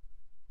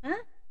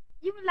 Huh?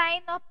 Yung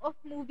lineup of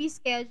movies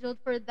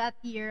scheduled for that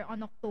year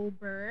on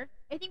October,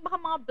 I think baka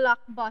mga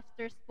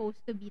blockbusters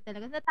supposed to be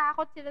talaga.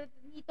 Natakot sila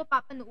dito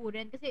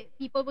papanoorin kasi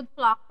people would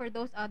flock for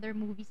those other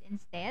movies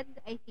instead,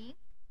 I think.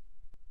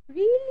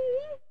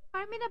 Really?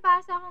 Parang may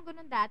nabasa akong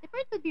ganun dati,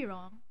 but it could be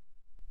wrong.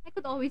 I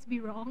could always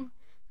be wrong.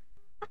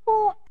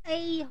 Ako,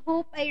 I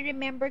hope I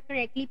remember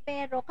correctly,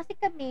 pero kasi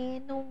kami,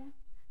 nung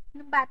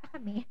bata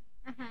kami,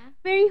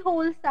 very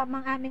wholesome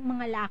ang aming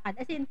mga lakad.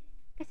 As in,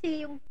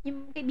 kasi yung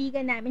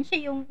kaibigan namin,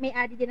 siya yung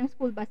may-ari din ng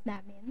school bus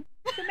namin.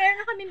 So, meron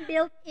na kaming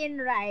built-in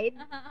ride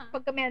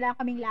pagka meron lang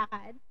kaming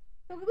lakad.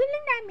 So, gagawin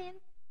lang namin,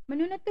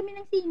 manunod kami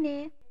ng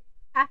sine.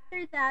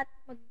 After that,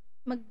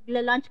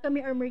 magla-lunch kami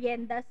or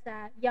merienda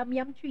sa Yum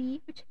Yum Tree.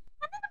 Which,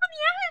 ano naman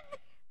yan?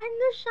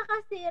 Ano siya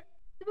kasi,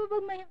 di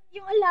ba may,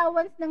 yung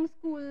allowance ng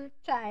school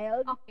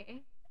child,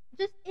 Okay.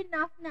 just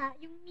enough na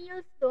yung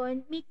meals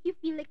doon make you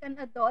feel like an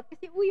adult.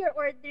 Kasi we are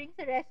ordering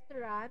sa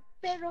restaurant,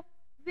 pero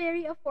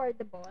very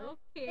affordable.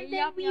 Okay. And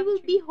then we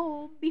will be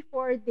home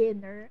before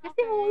dinner.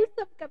 Kasi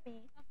wholesome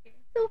kami. Okay.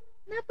 So,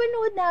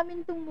 napanood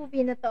namin tong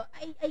movie na to.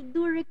 I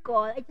do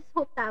recall. I just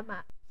hope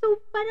tama.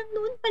 So, parang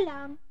noon pa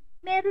lang,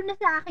 meron na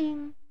sa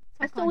aking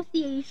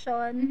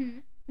association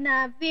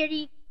na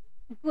very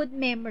good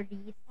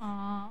memories.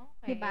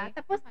 Okay. Diba?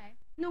 Tapos,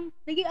 nung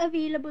naging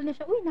available na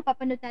siya,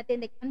 napapanood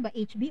natin, like, ano ba,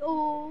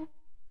 HBO?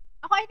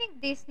 Ako, I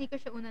think Disney ko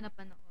siya una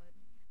napanood.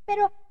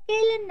 Pero,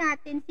 kailan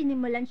natin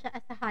sinimulan siya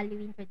as a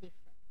Halloween tradition?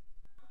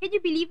 Can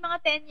you believe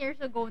mga 10 years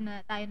ago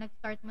na tayo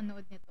nag-start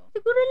manood nito?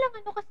 Siguro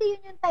lang kasi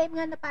yun yung time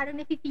nga na parang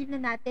nafe-feel na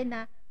natin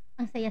na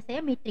ang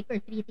saya-saya, may trick or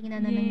treating na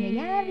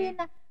nangyayari,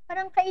 na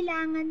parang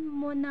kailangan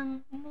mo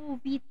ng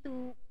movie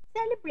to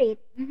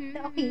celebrate the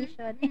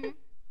occasion.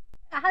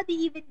 How do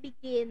you even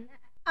begin?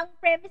 Ang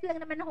premise lang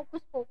naman ng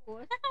Hocus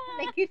Pocus.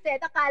 Like you said,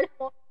 akala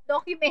mo,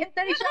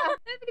 documentary siya.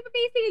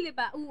 Basically,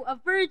 diba? A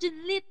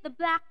virgin lit the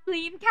black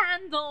flame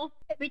candle.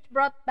 Which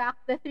brought back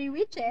the 3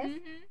 witches.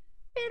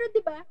 Pero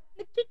diba,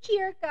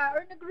 nag-cheer ka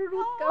or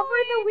nagro-root ka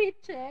for the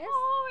witches.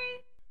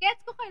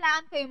 Gets ko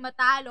kailangan kayo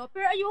matalo,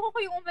 pero ayoko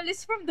kayong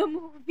umalis from the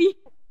movie.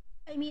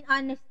 I mean,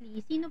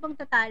 honestly, sino bang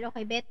tatalo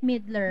kay Bette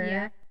Midler?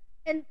 Yeah.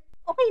 And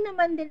okay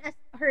naman din as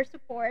her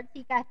support,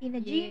 si Kathy na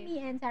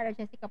Jamie and Sarah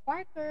Jessica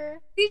Parker.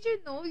 Did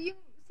you know,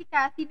 yung si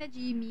Kathy na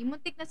Jimmy,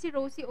 muntik na si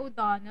Rosie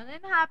O'Donnell.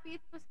 I'm happy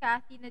it was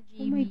Kathy na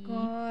Jimmy. Oh my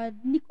God,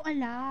 hindi ko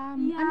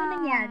alam. Yeah. Ano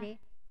nangyari?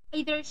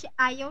 Either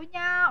ayaw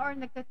niya or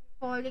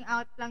falling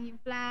out lang yung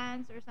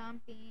plans or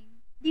something.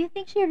 Do you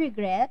think she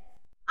regrets?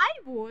 I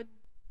would.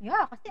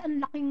 Yeah, kasi ang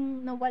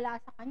laking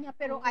nawala sa kanya.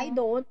 Pero I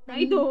don't.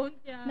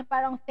 Yeah. Na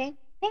parang thank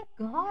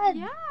God.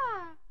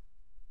 Yeah.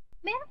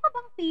 Meron ka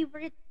bang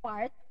favorite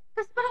part?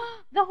 Kasi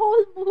parang the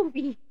whole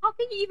movie. How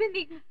can you even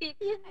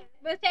pick?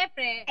 Well,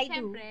 syempre. I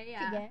do.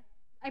 Yeah. Sige.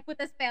 I put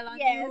a spell on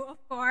Yes. you,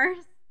 of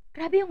course.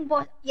 Grabe yung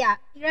boss. Yeah,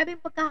 grabe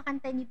yung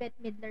pagkakanta ni Bette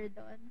Midler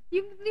doon.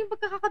 Yung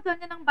pagkakataon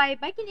niya ng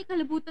bye-bye,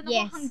 kinikalabutan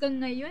ako hanggang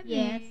ngayon.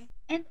 Yes.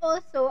 And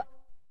also,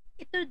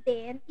 ito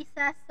din,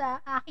 isa sa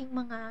aking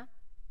mga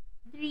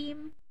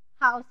dream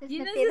houses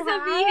Yun na ang tirhan.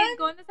 sasabihin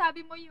ko,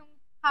 nasabi mo yung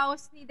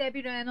house ni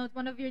Debbie Reynolds,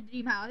 one of your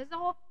dream houses.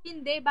 Ako,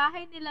 hindi,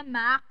 bahay nila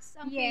Max,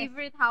 ang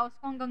favorite house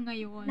ko hanggang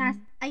ngayon.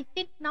 I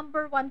think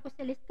number 1 ko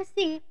sa list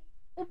kasi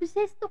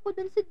obsessed ako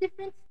dun sa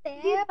different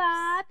steps. Diba?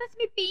 Tapos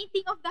may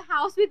painting of the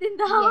house within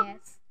the house.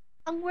 Yes.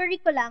 Ang worry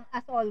ko lang,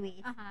 as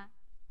always,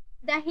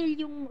 dahil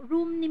yung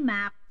room ni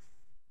Max,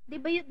 di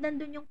ba yun,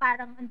 nandun yung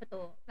parang, ano ba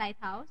to?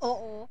 Lighthouse?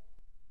 Oo.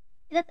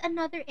 That's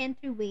another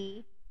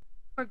entryway.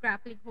 For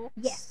grappling hooks?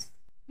 Yes.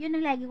 Yun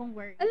ang lagi kong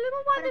worry. Alam mo,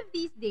 one of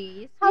these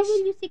days, how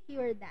will you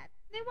secure that?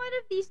 Then one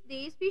of these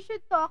days, we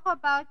should talk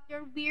about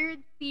your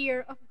weird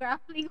fear of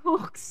grappling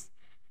hooks.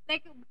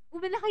 Like,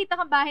 kung nakita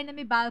kang bahay na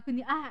may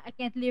balcony, I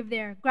can't live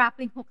there.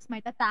 Grappling hooks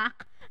might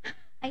attack.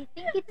 I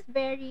think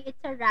it's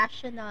a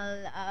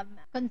rational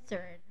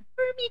concern.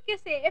 For me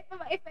kasi,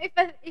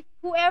 if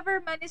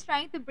whoever man is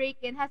trying to break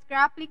in has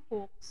grappling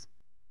hooks,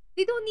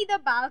 they don't need a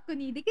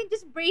balcony. They can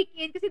just break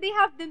in kasi they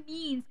have the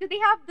means, because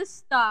they have the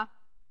stuff.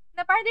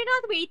 Na parang they're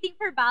not waiting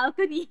for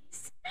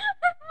balconies.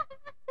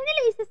 Saan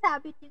nila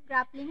isasabit yung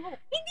grappling hook?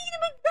 Hindi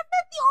naman, that's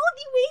not the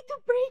only way to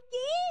break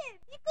in.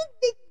 You could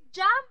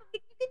jump,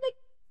 you could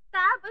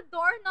stab a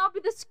doorknob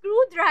with a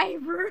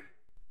screwdriver.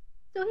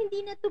 So,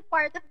 hindi na to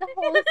part of the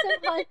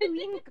wholesome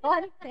Halloween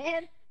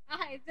content.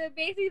 So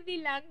basically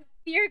lang,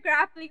 fear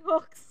grappling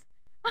hooks.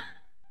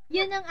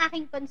 Yun ang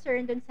aking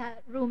concern dun sa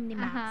room ni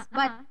Max.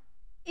 But,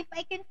 if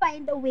I can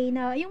find a way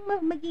na yung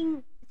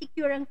maging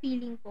secure ang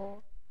feeling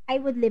ko, I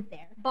would live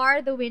there.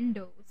 Bar the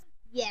windows.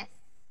 Yes.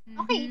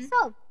 Okay,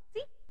 solved.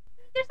 See?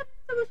 There's a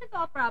solution to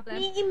all problems.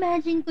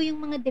 I-imagine ko yung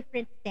mga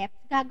different steps.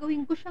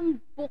 Gagawin ko siyang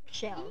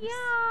bookshelves.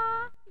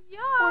 Yeah.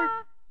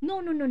 Or, no.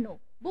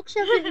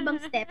 Bookshelves yung ibang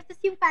steps. Tapos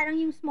yung parang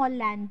yung small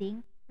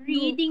landing.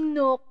 Reading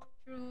nook.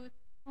 Truth.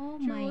 Oh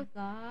my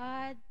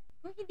God.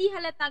 Kung hindi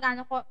halata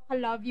gano'n ko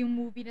ka-love yung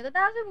movie na to.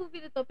 Dahil sa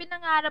movie na to,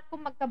 pinangarap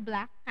ko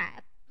magka-black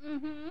cat.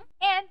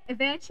 And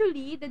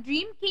eventually, the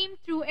dream came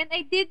true and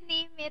I did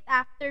name it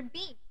after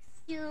Binks.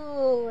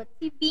 Cute.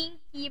 Si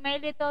Binky,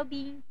 my little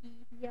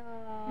Binky.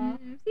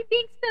 Yeah. Si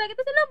Binks talaga.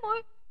 Tapos alam mo,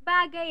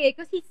 bagay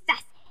kasi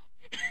sassy.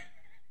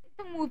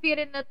 Itong movie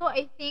rin na to,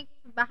 I think,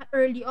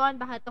 early on,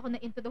 bakit ako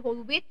na into the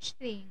whole witch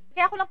thing.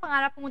 Kaya ako lang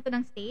pangarap pumunta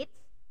ng States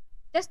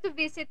just to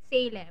visit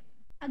Salem.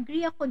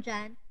 Agree ako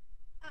dyan.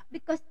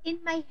 Because in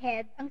my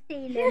head, ang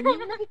Salem,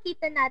 yung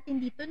nakikita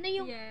natin dito na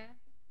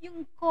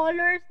yung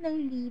colors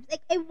ng leaves.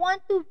 Like, I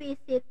want to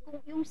visit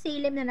yung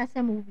Salem na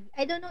nasa movie.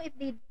 I don't know if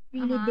they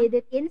really did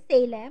it in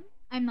Salem.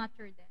 I'm not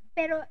sure then.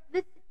 Pero,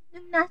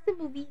 yung nasa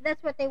movie,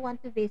 that's what I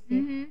want to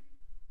visit.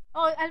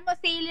 Oh, alam mo,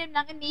 Salem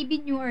lang and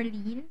maybe New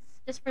Orleans.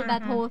 Just for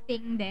that whole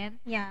thing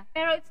then. Yeah.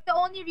 Pero it's the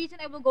only reason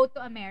I will go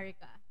to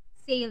America.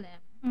 Salem.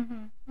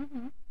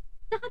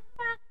 Saka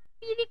parang,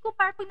 pili ko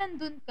parang pag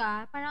nandun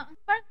ka, parang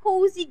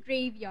cozy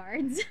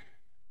graveyards.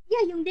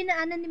 Yeah, yung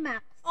dinaanan ni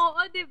Max.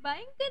 Oo, diba?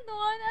 Yung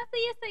gano'n,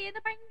 saya-saya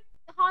na parang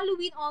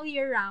Halloween all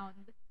year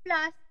round.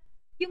 Plus,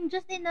 yung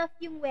just enough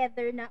yung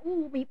weather na,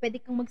 may pwede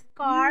kang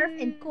mag-scarf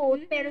and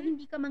coat, pero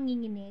hindi ka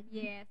manginginig.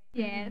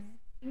 Yes.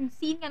 Yung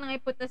scene ka na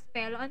I put a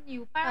spell on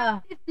you,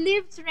 parang it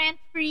lives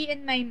rent-free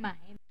in my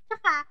mind.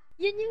 Tsaka,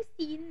 yun yung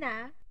scene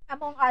na,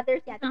 among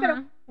others yata,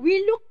 pero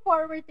we look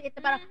forward to it.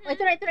 Parang,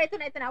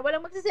 ito na.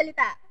 Walang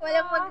magsasalita.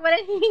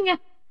 Walang hihinga.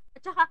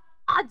 At saka,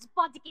 Odds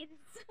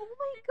Bodykins. Oh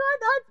my God,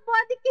 Odds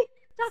Bodykins.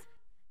 Tsaka,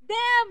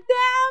 damn,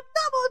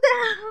 double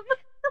damn.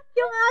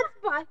 Yung Odds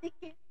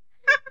Bodykins.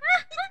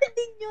 Isa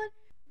din yun.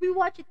 We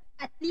watch it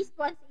at least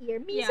once a year.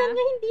 Minsan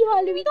nga hindi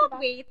Halloween, Don't diba?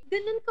 wait.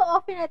 Ganun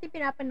ka-often natin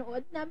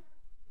pinapanood na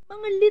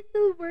mga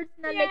little words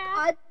na like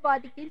Odds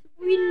Bodykins.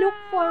 We look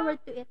forward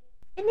to it.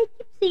 And I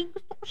keep saying,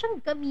 gusto ko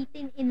siyang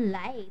gamitin in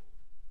life.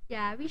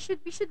 Yeah, we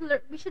should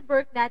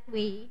work that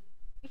way.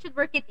 We should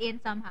work it in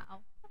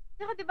somehow.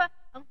 Saka diba,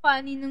 ang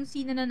funny nung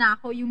scene na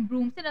nanakaw yung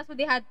brooms nila, so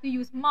they had to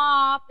use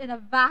mop and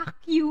a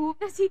vacuum.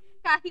 Kasi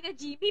kahit na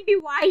Jimmy, may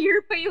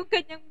wire pa yung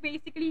kanyang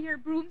basically her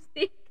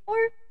broomstick. Or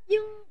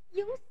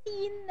yung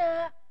scene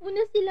na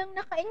una silang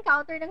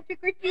naka-encounter ng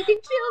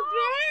trick-or-treating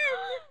children.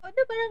 O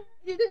na parang,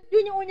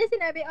 yun yung una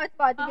sinabi, Odds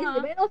Bodykins,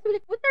 diba? And also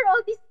like, what are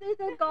all these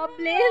little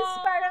goblins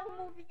parang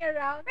moving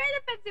around? Pero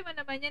napansin mo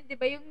naman yan,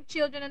 diba? Yung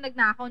children na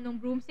nagnakaw ng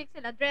broomsticks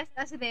sila, dressed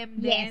as them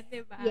din,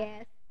 diba?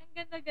 Yes. Ang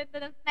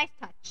ganda-ganda ng nice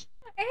touch.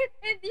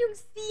 And yung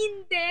scene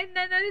din,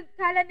 na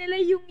kala nila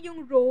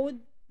yung road,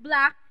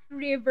 Black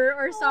River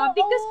or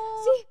something.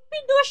 Kasi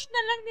pinush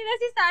na lang nila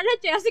si Sarah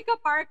Jessica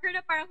Parker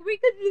na parang, we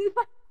could leave.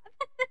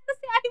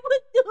 Kasi I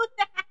would do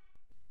that.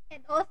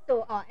 And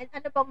also, and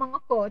ano pa mga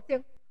quotes,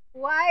 yung,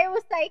 why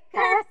was I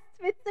cast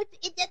with such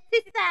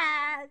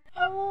idiotism?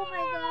 Oh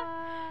my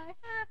gosh.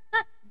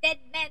 Dead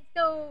man's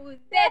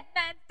toes.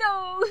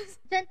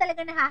 Diyan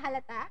talaga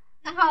nahahalata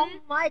how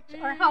much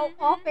or how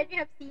often we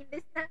have seen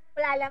this na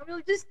wala lang,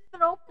 we'll just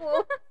throw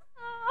ko.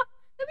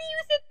 We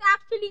use it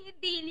actually in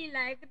daily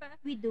life, diba?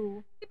 We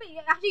do. Diba,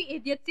 actually,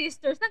 idiot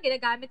sisters na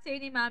ginagamit sa'yo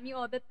ni Mami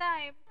all the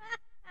time.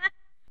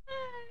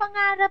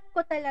 Pangarap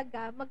ko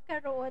talaga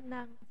magkaroon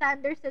ng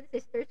Sanderson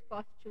Sisters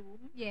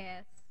costume.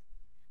 Yes.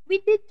 We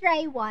did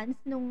try once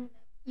nung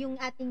yung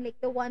ating like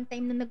the one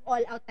time na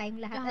nag-all out tayong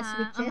lahat as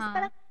witches.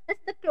 Parang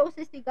that's the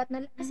closest we got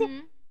na kasi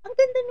ang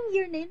ganda nung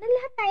year na yun na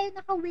lahat tayo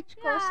naka-witch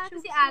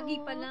costume. Si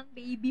Aggie pa lang,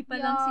 baby pa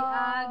lang si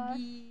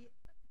Aggie.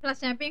 Plus,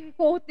 syempre yung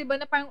quote, diba,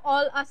 na parang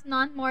all us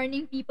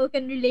non-morning people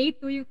can relate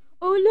to yung,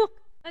 oh look,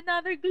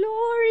 another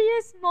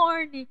glorious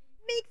morning.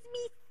 Makes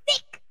me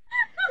sick!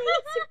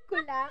 Naisip ko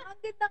lang, ang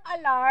gandang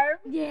alarm.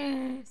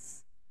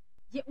 Yes.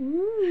 Yeah,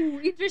 ooh,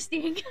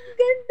 interesting. Ang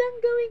gandang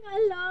gawing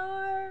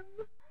alarm.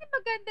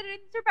 Maganda rin,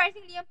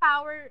 surprisingly, ang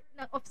power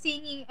of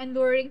singing and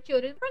luring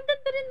children. Parang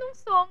ganda rin nung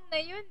song na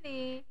yun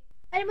eh.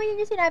 Alam mo yun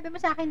yung sinabi mo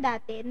sa akin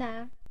dati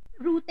na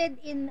rooted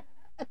in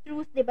a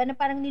truth, diba? Na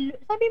parang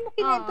sabi mo,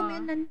 kinento mo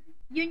yun na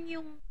yun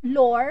yung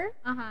lore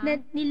na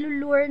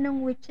nilulure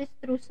ng witches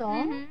through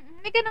song.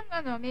 May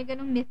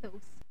ganong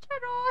mythos.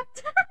 Charot!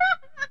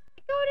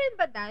 Ikaw rin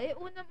ba dahil?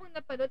 Una mong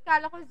napanood,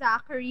 kala ko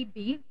Zachary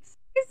Binks.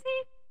 Kasi,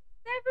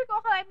 never ko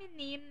akala may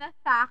name na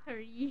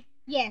Zachary.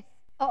 Yes.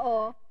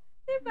 Oo.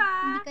 Diba?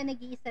 Hindi ka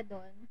nag-iisa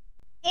doon.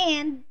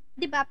 And,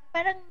 diba,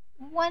 parang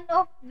one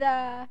of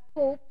the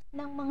hopes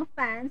ng mga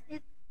fans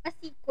is a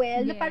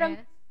sequel na parang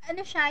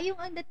ano siya, yung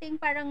ang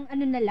dating parang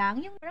ano na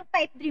lang, yung parang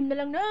pipe dream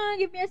na lang na,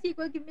 give me a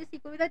sequel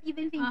without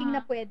even thinking na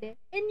pwede.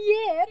 And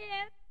yet,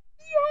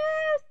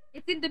 yes!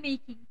 It's in the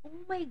making.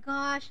 Oh my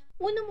gosh.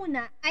 Una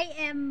muna, I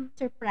am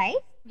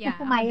surprised na Yeah,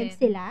 pumayag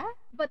sila.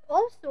 But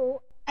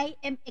also, I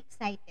am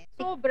excited.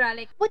 Sobra,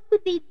 like, What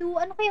could they do?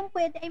 Ano kayang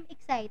pwede? I'm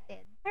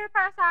excited. pero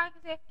para sa akin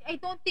kasi, I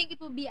don't think it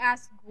will be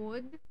as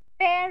good.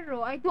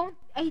 Pero, I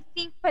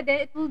think pa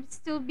din, it will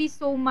still be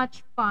so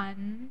much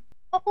fun.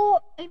 Ako,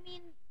 I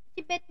mean,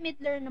 si Bette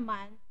Midler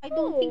naman, I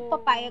don't think Oo.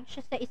 papayag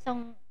siya sa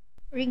isang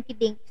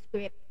rinky-dink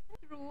script.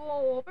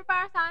 True. Pero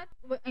para sa akin,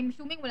 I'm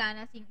assuming wala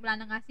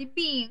na nga si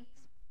Binks.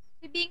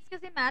 Si Binks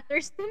kasi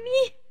matters to me.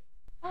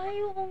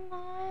 Ay, oo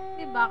nga.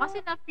 Diba?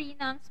 Kasi na-free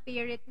na ang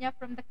spirit niya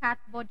from the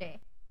cat body.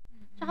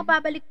 Tsaka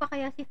babalik pa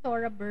kaya si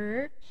Thora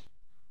Birch?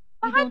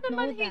 We Bakit don't know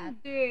naman that.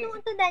 hindi? Nung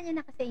ang tanda niya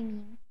na kasi, I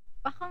mean,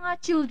 Baka nga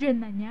children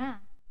na niya.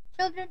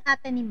 children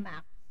ata ni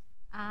Max.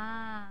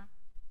 Ah.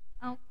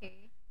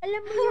 Okay.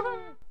 Alam mo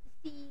yung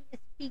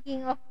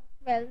speaking of,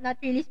 well, not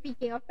really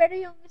speaking of, pero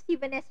yung si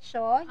Vanessa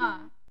Shaw,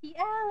 yung si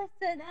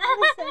Allison.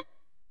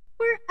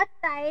 For a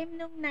time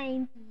nung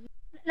 90s,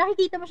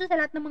 nakikita mo siya sa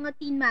lahat ng mga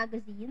teen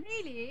magazines.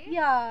 Really?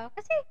 Yeah.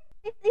 Kasi,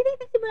 I think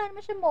nagsimula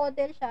naman siya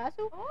model siya.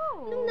 So,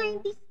 Oh. nung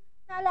 90s,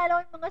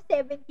 naalala ko yung mga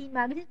 17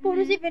 magazines,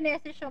 puro si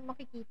Vanessa Shaw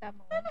makikita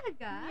mo.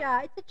 Talaga?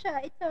 Yeah, it's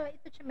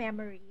such a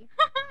memory.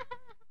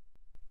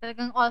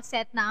 Talagang all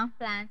set na ang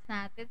plans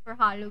natin for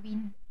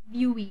Halloween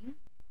viewing.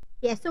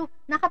 Yeah, so,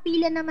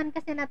 nakapila naman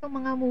kasi na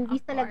itong mga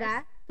movies Of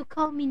talaga to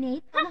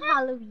culminate on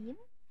Halloween.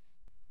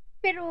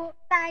 Pero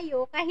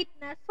tayo, kahit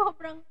na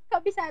sobrang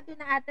kabisado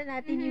na ata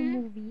natin yung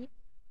movie,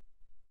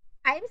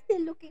 I'm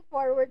still looking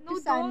forward to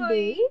No,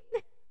 Sunday.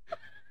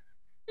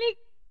 Like,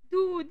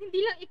 dude, hindi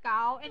lang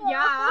ikaw. And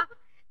yeah.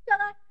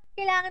 Tsaka,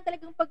 kailangan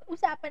talagang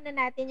pag-usapan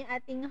na natin yung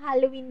ating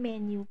Halloween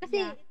menu.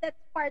 Kasi that's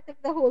part of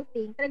the whole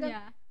thing. Talagang,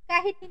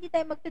 kahit hindi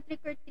tayo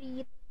magta-trick or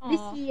treat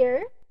this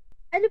year,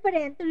 ano pa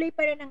rin, tuloy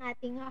pa rin ang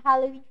ating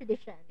Halloween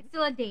tradition. It's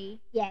still a day.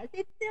 Yes,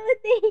 it's still a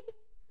day.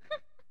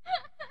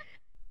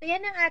 So,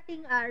 yan ang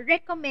ating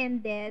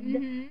recommended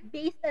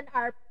based on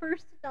our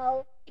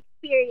personal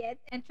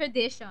experience. And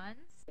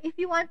traditions. If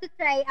you want to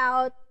try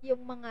out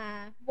yung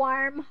mga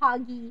warm,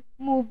 huggy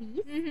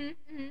movies,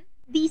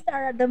 these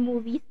are the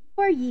movies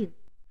for you.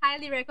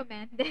 Highly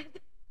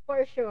recommended.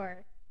 For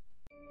sure.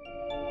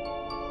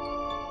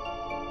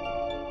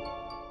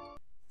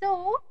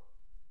 So,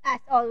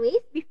 as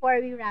always, before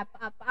we wrap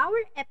up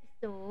our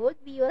episode,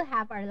 we will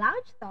have our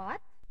lounge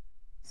thoughts.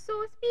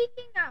 So,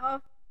 speaking nga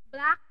of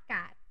black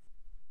cats,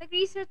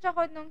 nag-research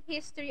ako nung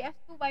history as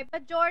to why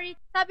majority,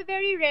 sabi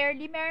very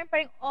rarely, meron pa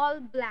rin all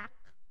black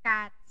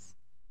cats.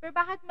 Pero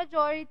bakit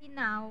majority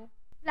now,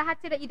 lahat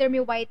sila either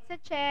may white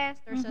sa chest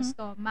or sa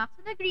stomach.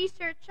 So,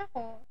 nag-research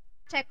ako.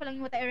 Check ko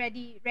lang yung what I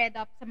already read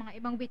up sa mga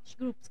ibang witch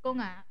groups ko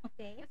nga.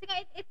 Okay. Kasi nga,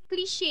 it's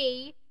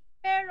cliche,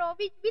 pero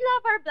we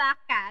love our black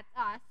cats,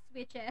 us,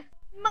 witches.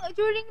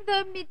 During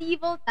the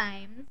medieval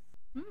times,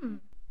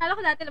 kala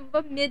ko dati lang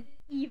ba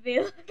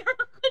medieval?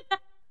 Kala ko na.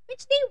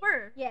 Which they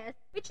were. Yes.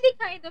 Which they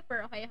kind of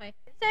were. Okay.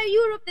 Sa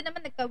Europe din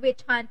naman,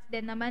 nagka-witch hunts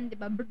din naman, di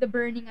ba? The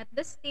burning at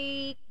the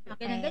stake,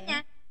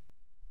 ganyan.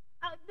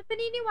 The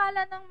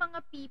paniniwala ng mga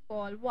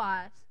people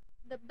was,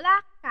 the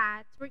black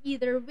cats were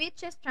either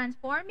witches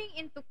transforming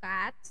into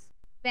cats,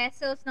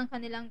 vessels ng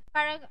kanilang,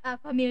 parang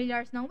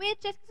familiars ng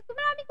witches, kasi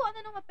marami ko ano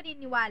nung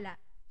paniniwala.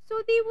 So,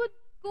 they would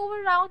go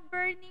around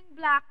burning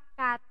black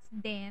cats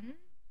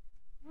then.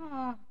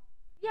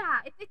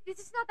 Yeah, this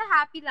is not a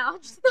happy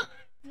lounge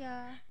story.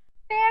 Yeah.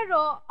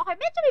 Pero, okay,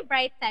 medyo may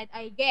bright side,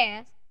 I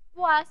guess,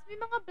 was may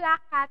mga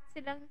black cats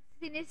silang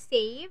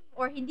sinisave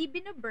or hindi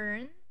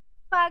binaburn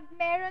pag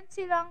meron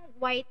silang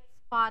white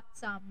spot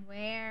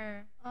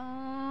somewhere.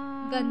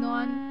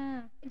 Ganon.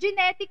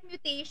 Genetic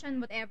mutation,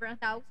 whatever ang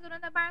tawag. So,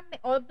 na parang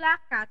may all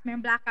black cats,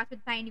 mayroong black cats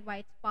with tiny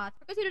white spots.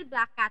 Pero considered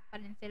black cat pa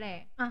rin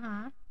sila eh.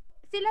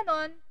 Sila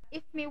nun,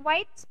 if may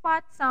white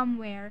spot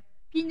somewhere,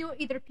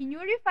 either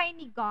pinurify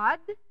ni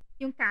God,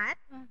 yung cat,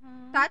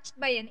 touched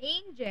by an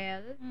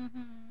angel,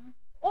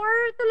 or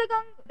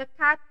talagang the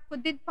cat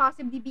couldn't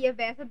possibly be a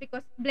vessel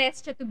because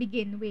blessed siya to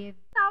begin with.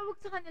 Tawag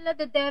sa kanila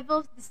the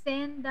devil's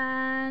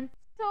descendant.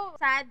 So,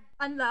 sad,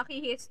 unlucky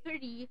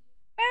history.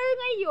 Pero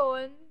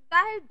ngayon,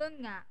 dahil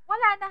dun nga,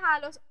 wala na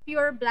halos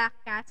pure black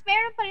cats.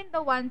 Meron pa rin the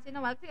once in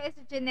a while kasi it's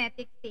a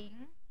genetic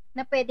thing.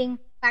 Na pwedeng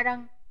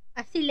parang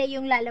sila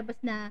yung lalabas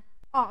na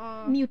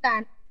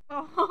mutant.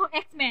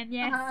 X-Men,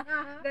 yes.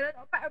 Ganun,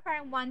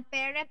 parang one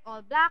parent,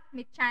 all black,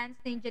 may chance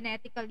na yung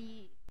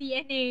genetically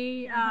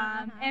DNA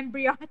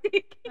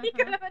embryotic. Hindi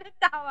ko naman ang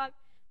tawag.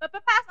 But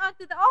pass on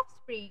to the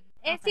offspring.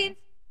 And since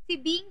si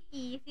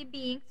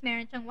Binks,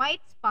 meron siyang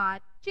white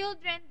spot,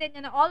 children din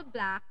na all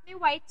black, may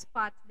white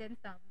spots din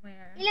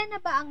somewhere. Ilan na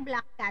ba ang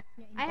black cats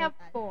nyo in I total? have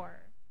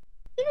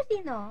 4.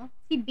 Sino-sino?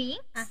 Si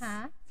Binks,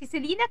 si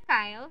Selena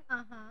Kyle,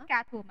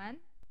 Catwoman,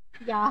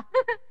 Yeah.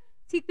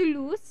 si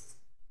Toulouse,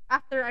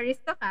 after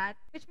Aristocat,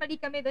 which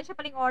mali kami doon, siya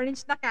paling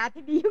orange na cat,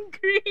 hindi yung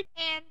green.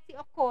 And si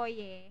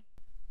Okoye.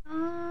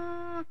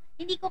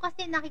 Hindi ko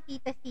kasi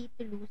nakikita si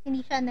Toulouse.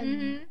 Hindi siya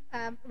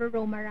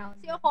roam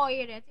around. Si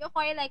Okoye rin. Si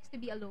Okoye likes to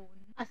be alone.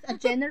 As a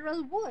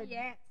general would.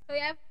 Yes. So,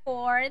 we have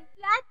 4.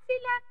 Lahat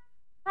sila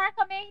Parang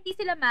kami, hindi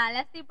sila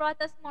malas. They brought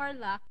us more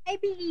luck. I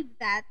believe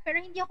that, pero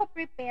hindi ako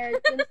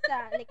prepared dun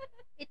sa, like,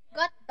 it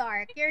got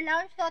dark. Your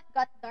lounge thought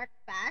got dark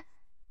fast.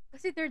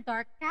 Kasi they're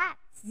dark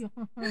cats.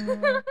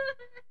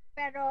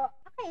 Pero,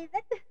 okay,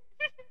 that's,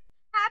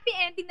 Happy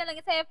ending na lang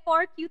sa'yo,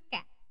 4 cute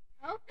cats.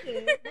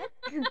 okay, that's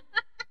good.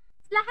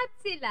 Lahat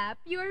sila,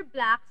 pure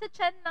black. Sa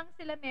chan lang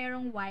sila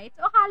merong white.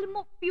 So, akala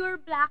mo, pure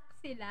black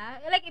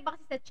sila. Like, iba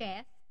kasi sa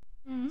chest.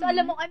 So,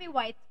 alam mo kami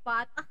white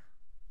spot.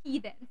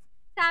 Hidden.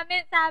 Sa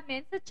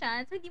amin, sa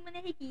chan, so hindi mo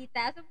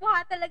nakikita. So,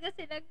 buha talaga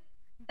silang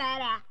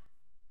bara.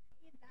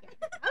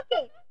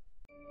 Okay.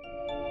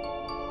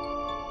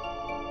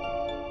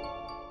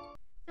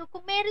 So,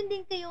 kung meron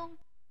din kayong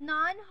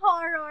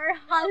non-horror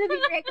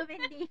Halloween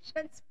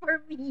recommendations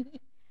for me,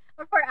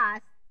 or for us,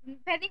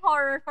 Pwedeng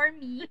horror for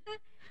me.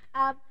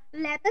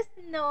 let us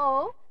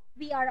know.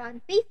 We are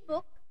on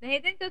Facebook, The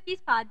Hidden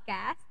Cookies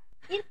Podcast.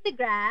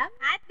 Instagram,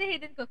 At The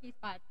Hidden Cookies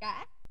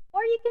Podcast.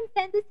 or you can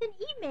send us an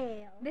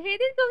email. The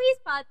Hidden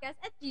Cookies Podcast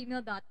at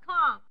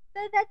gmail.com. So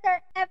that's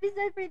our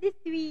episode for this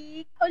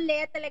week.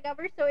 Ulit talaga,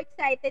 we're so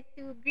excited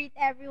to greet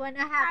everyone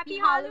a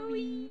happy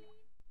Halloween.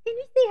 Can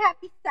we say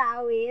happy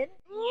Samhain?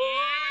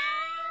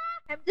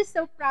 Yeah! I'm just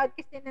so proud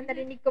kasi na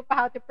narinig ko pa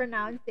how to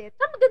pronounce it.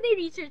 So, maganda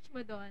yung research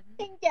mo doon.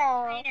 Thank you.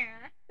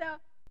 So,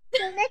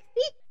 till next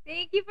week.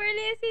 Thank you for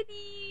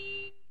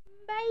listening.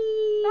 Bye.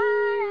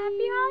 Bye.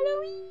 Happy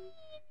Halloween.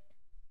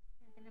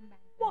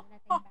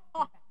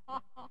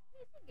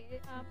 Sige.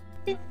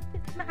 Since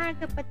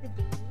maaga pa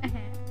today,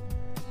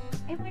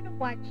 I wanna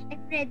watch.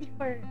 I'm ready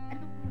for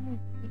anong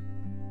movie.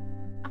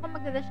 Ako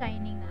magda-The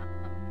Shining na ako.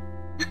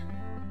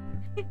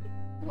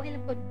 Kung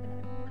alam ko dito.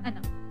 Ano?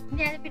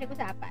 Hindi natin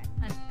pinag-usapan.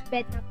 Ano?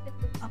 Bed Knobs and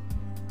Books. Oh.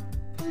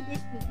 So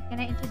Disney. Can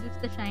I introduce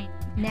The Shining?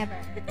 Never.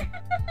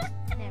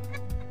 Never.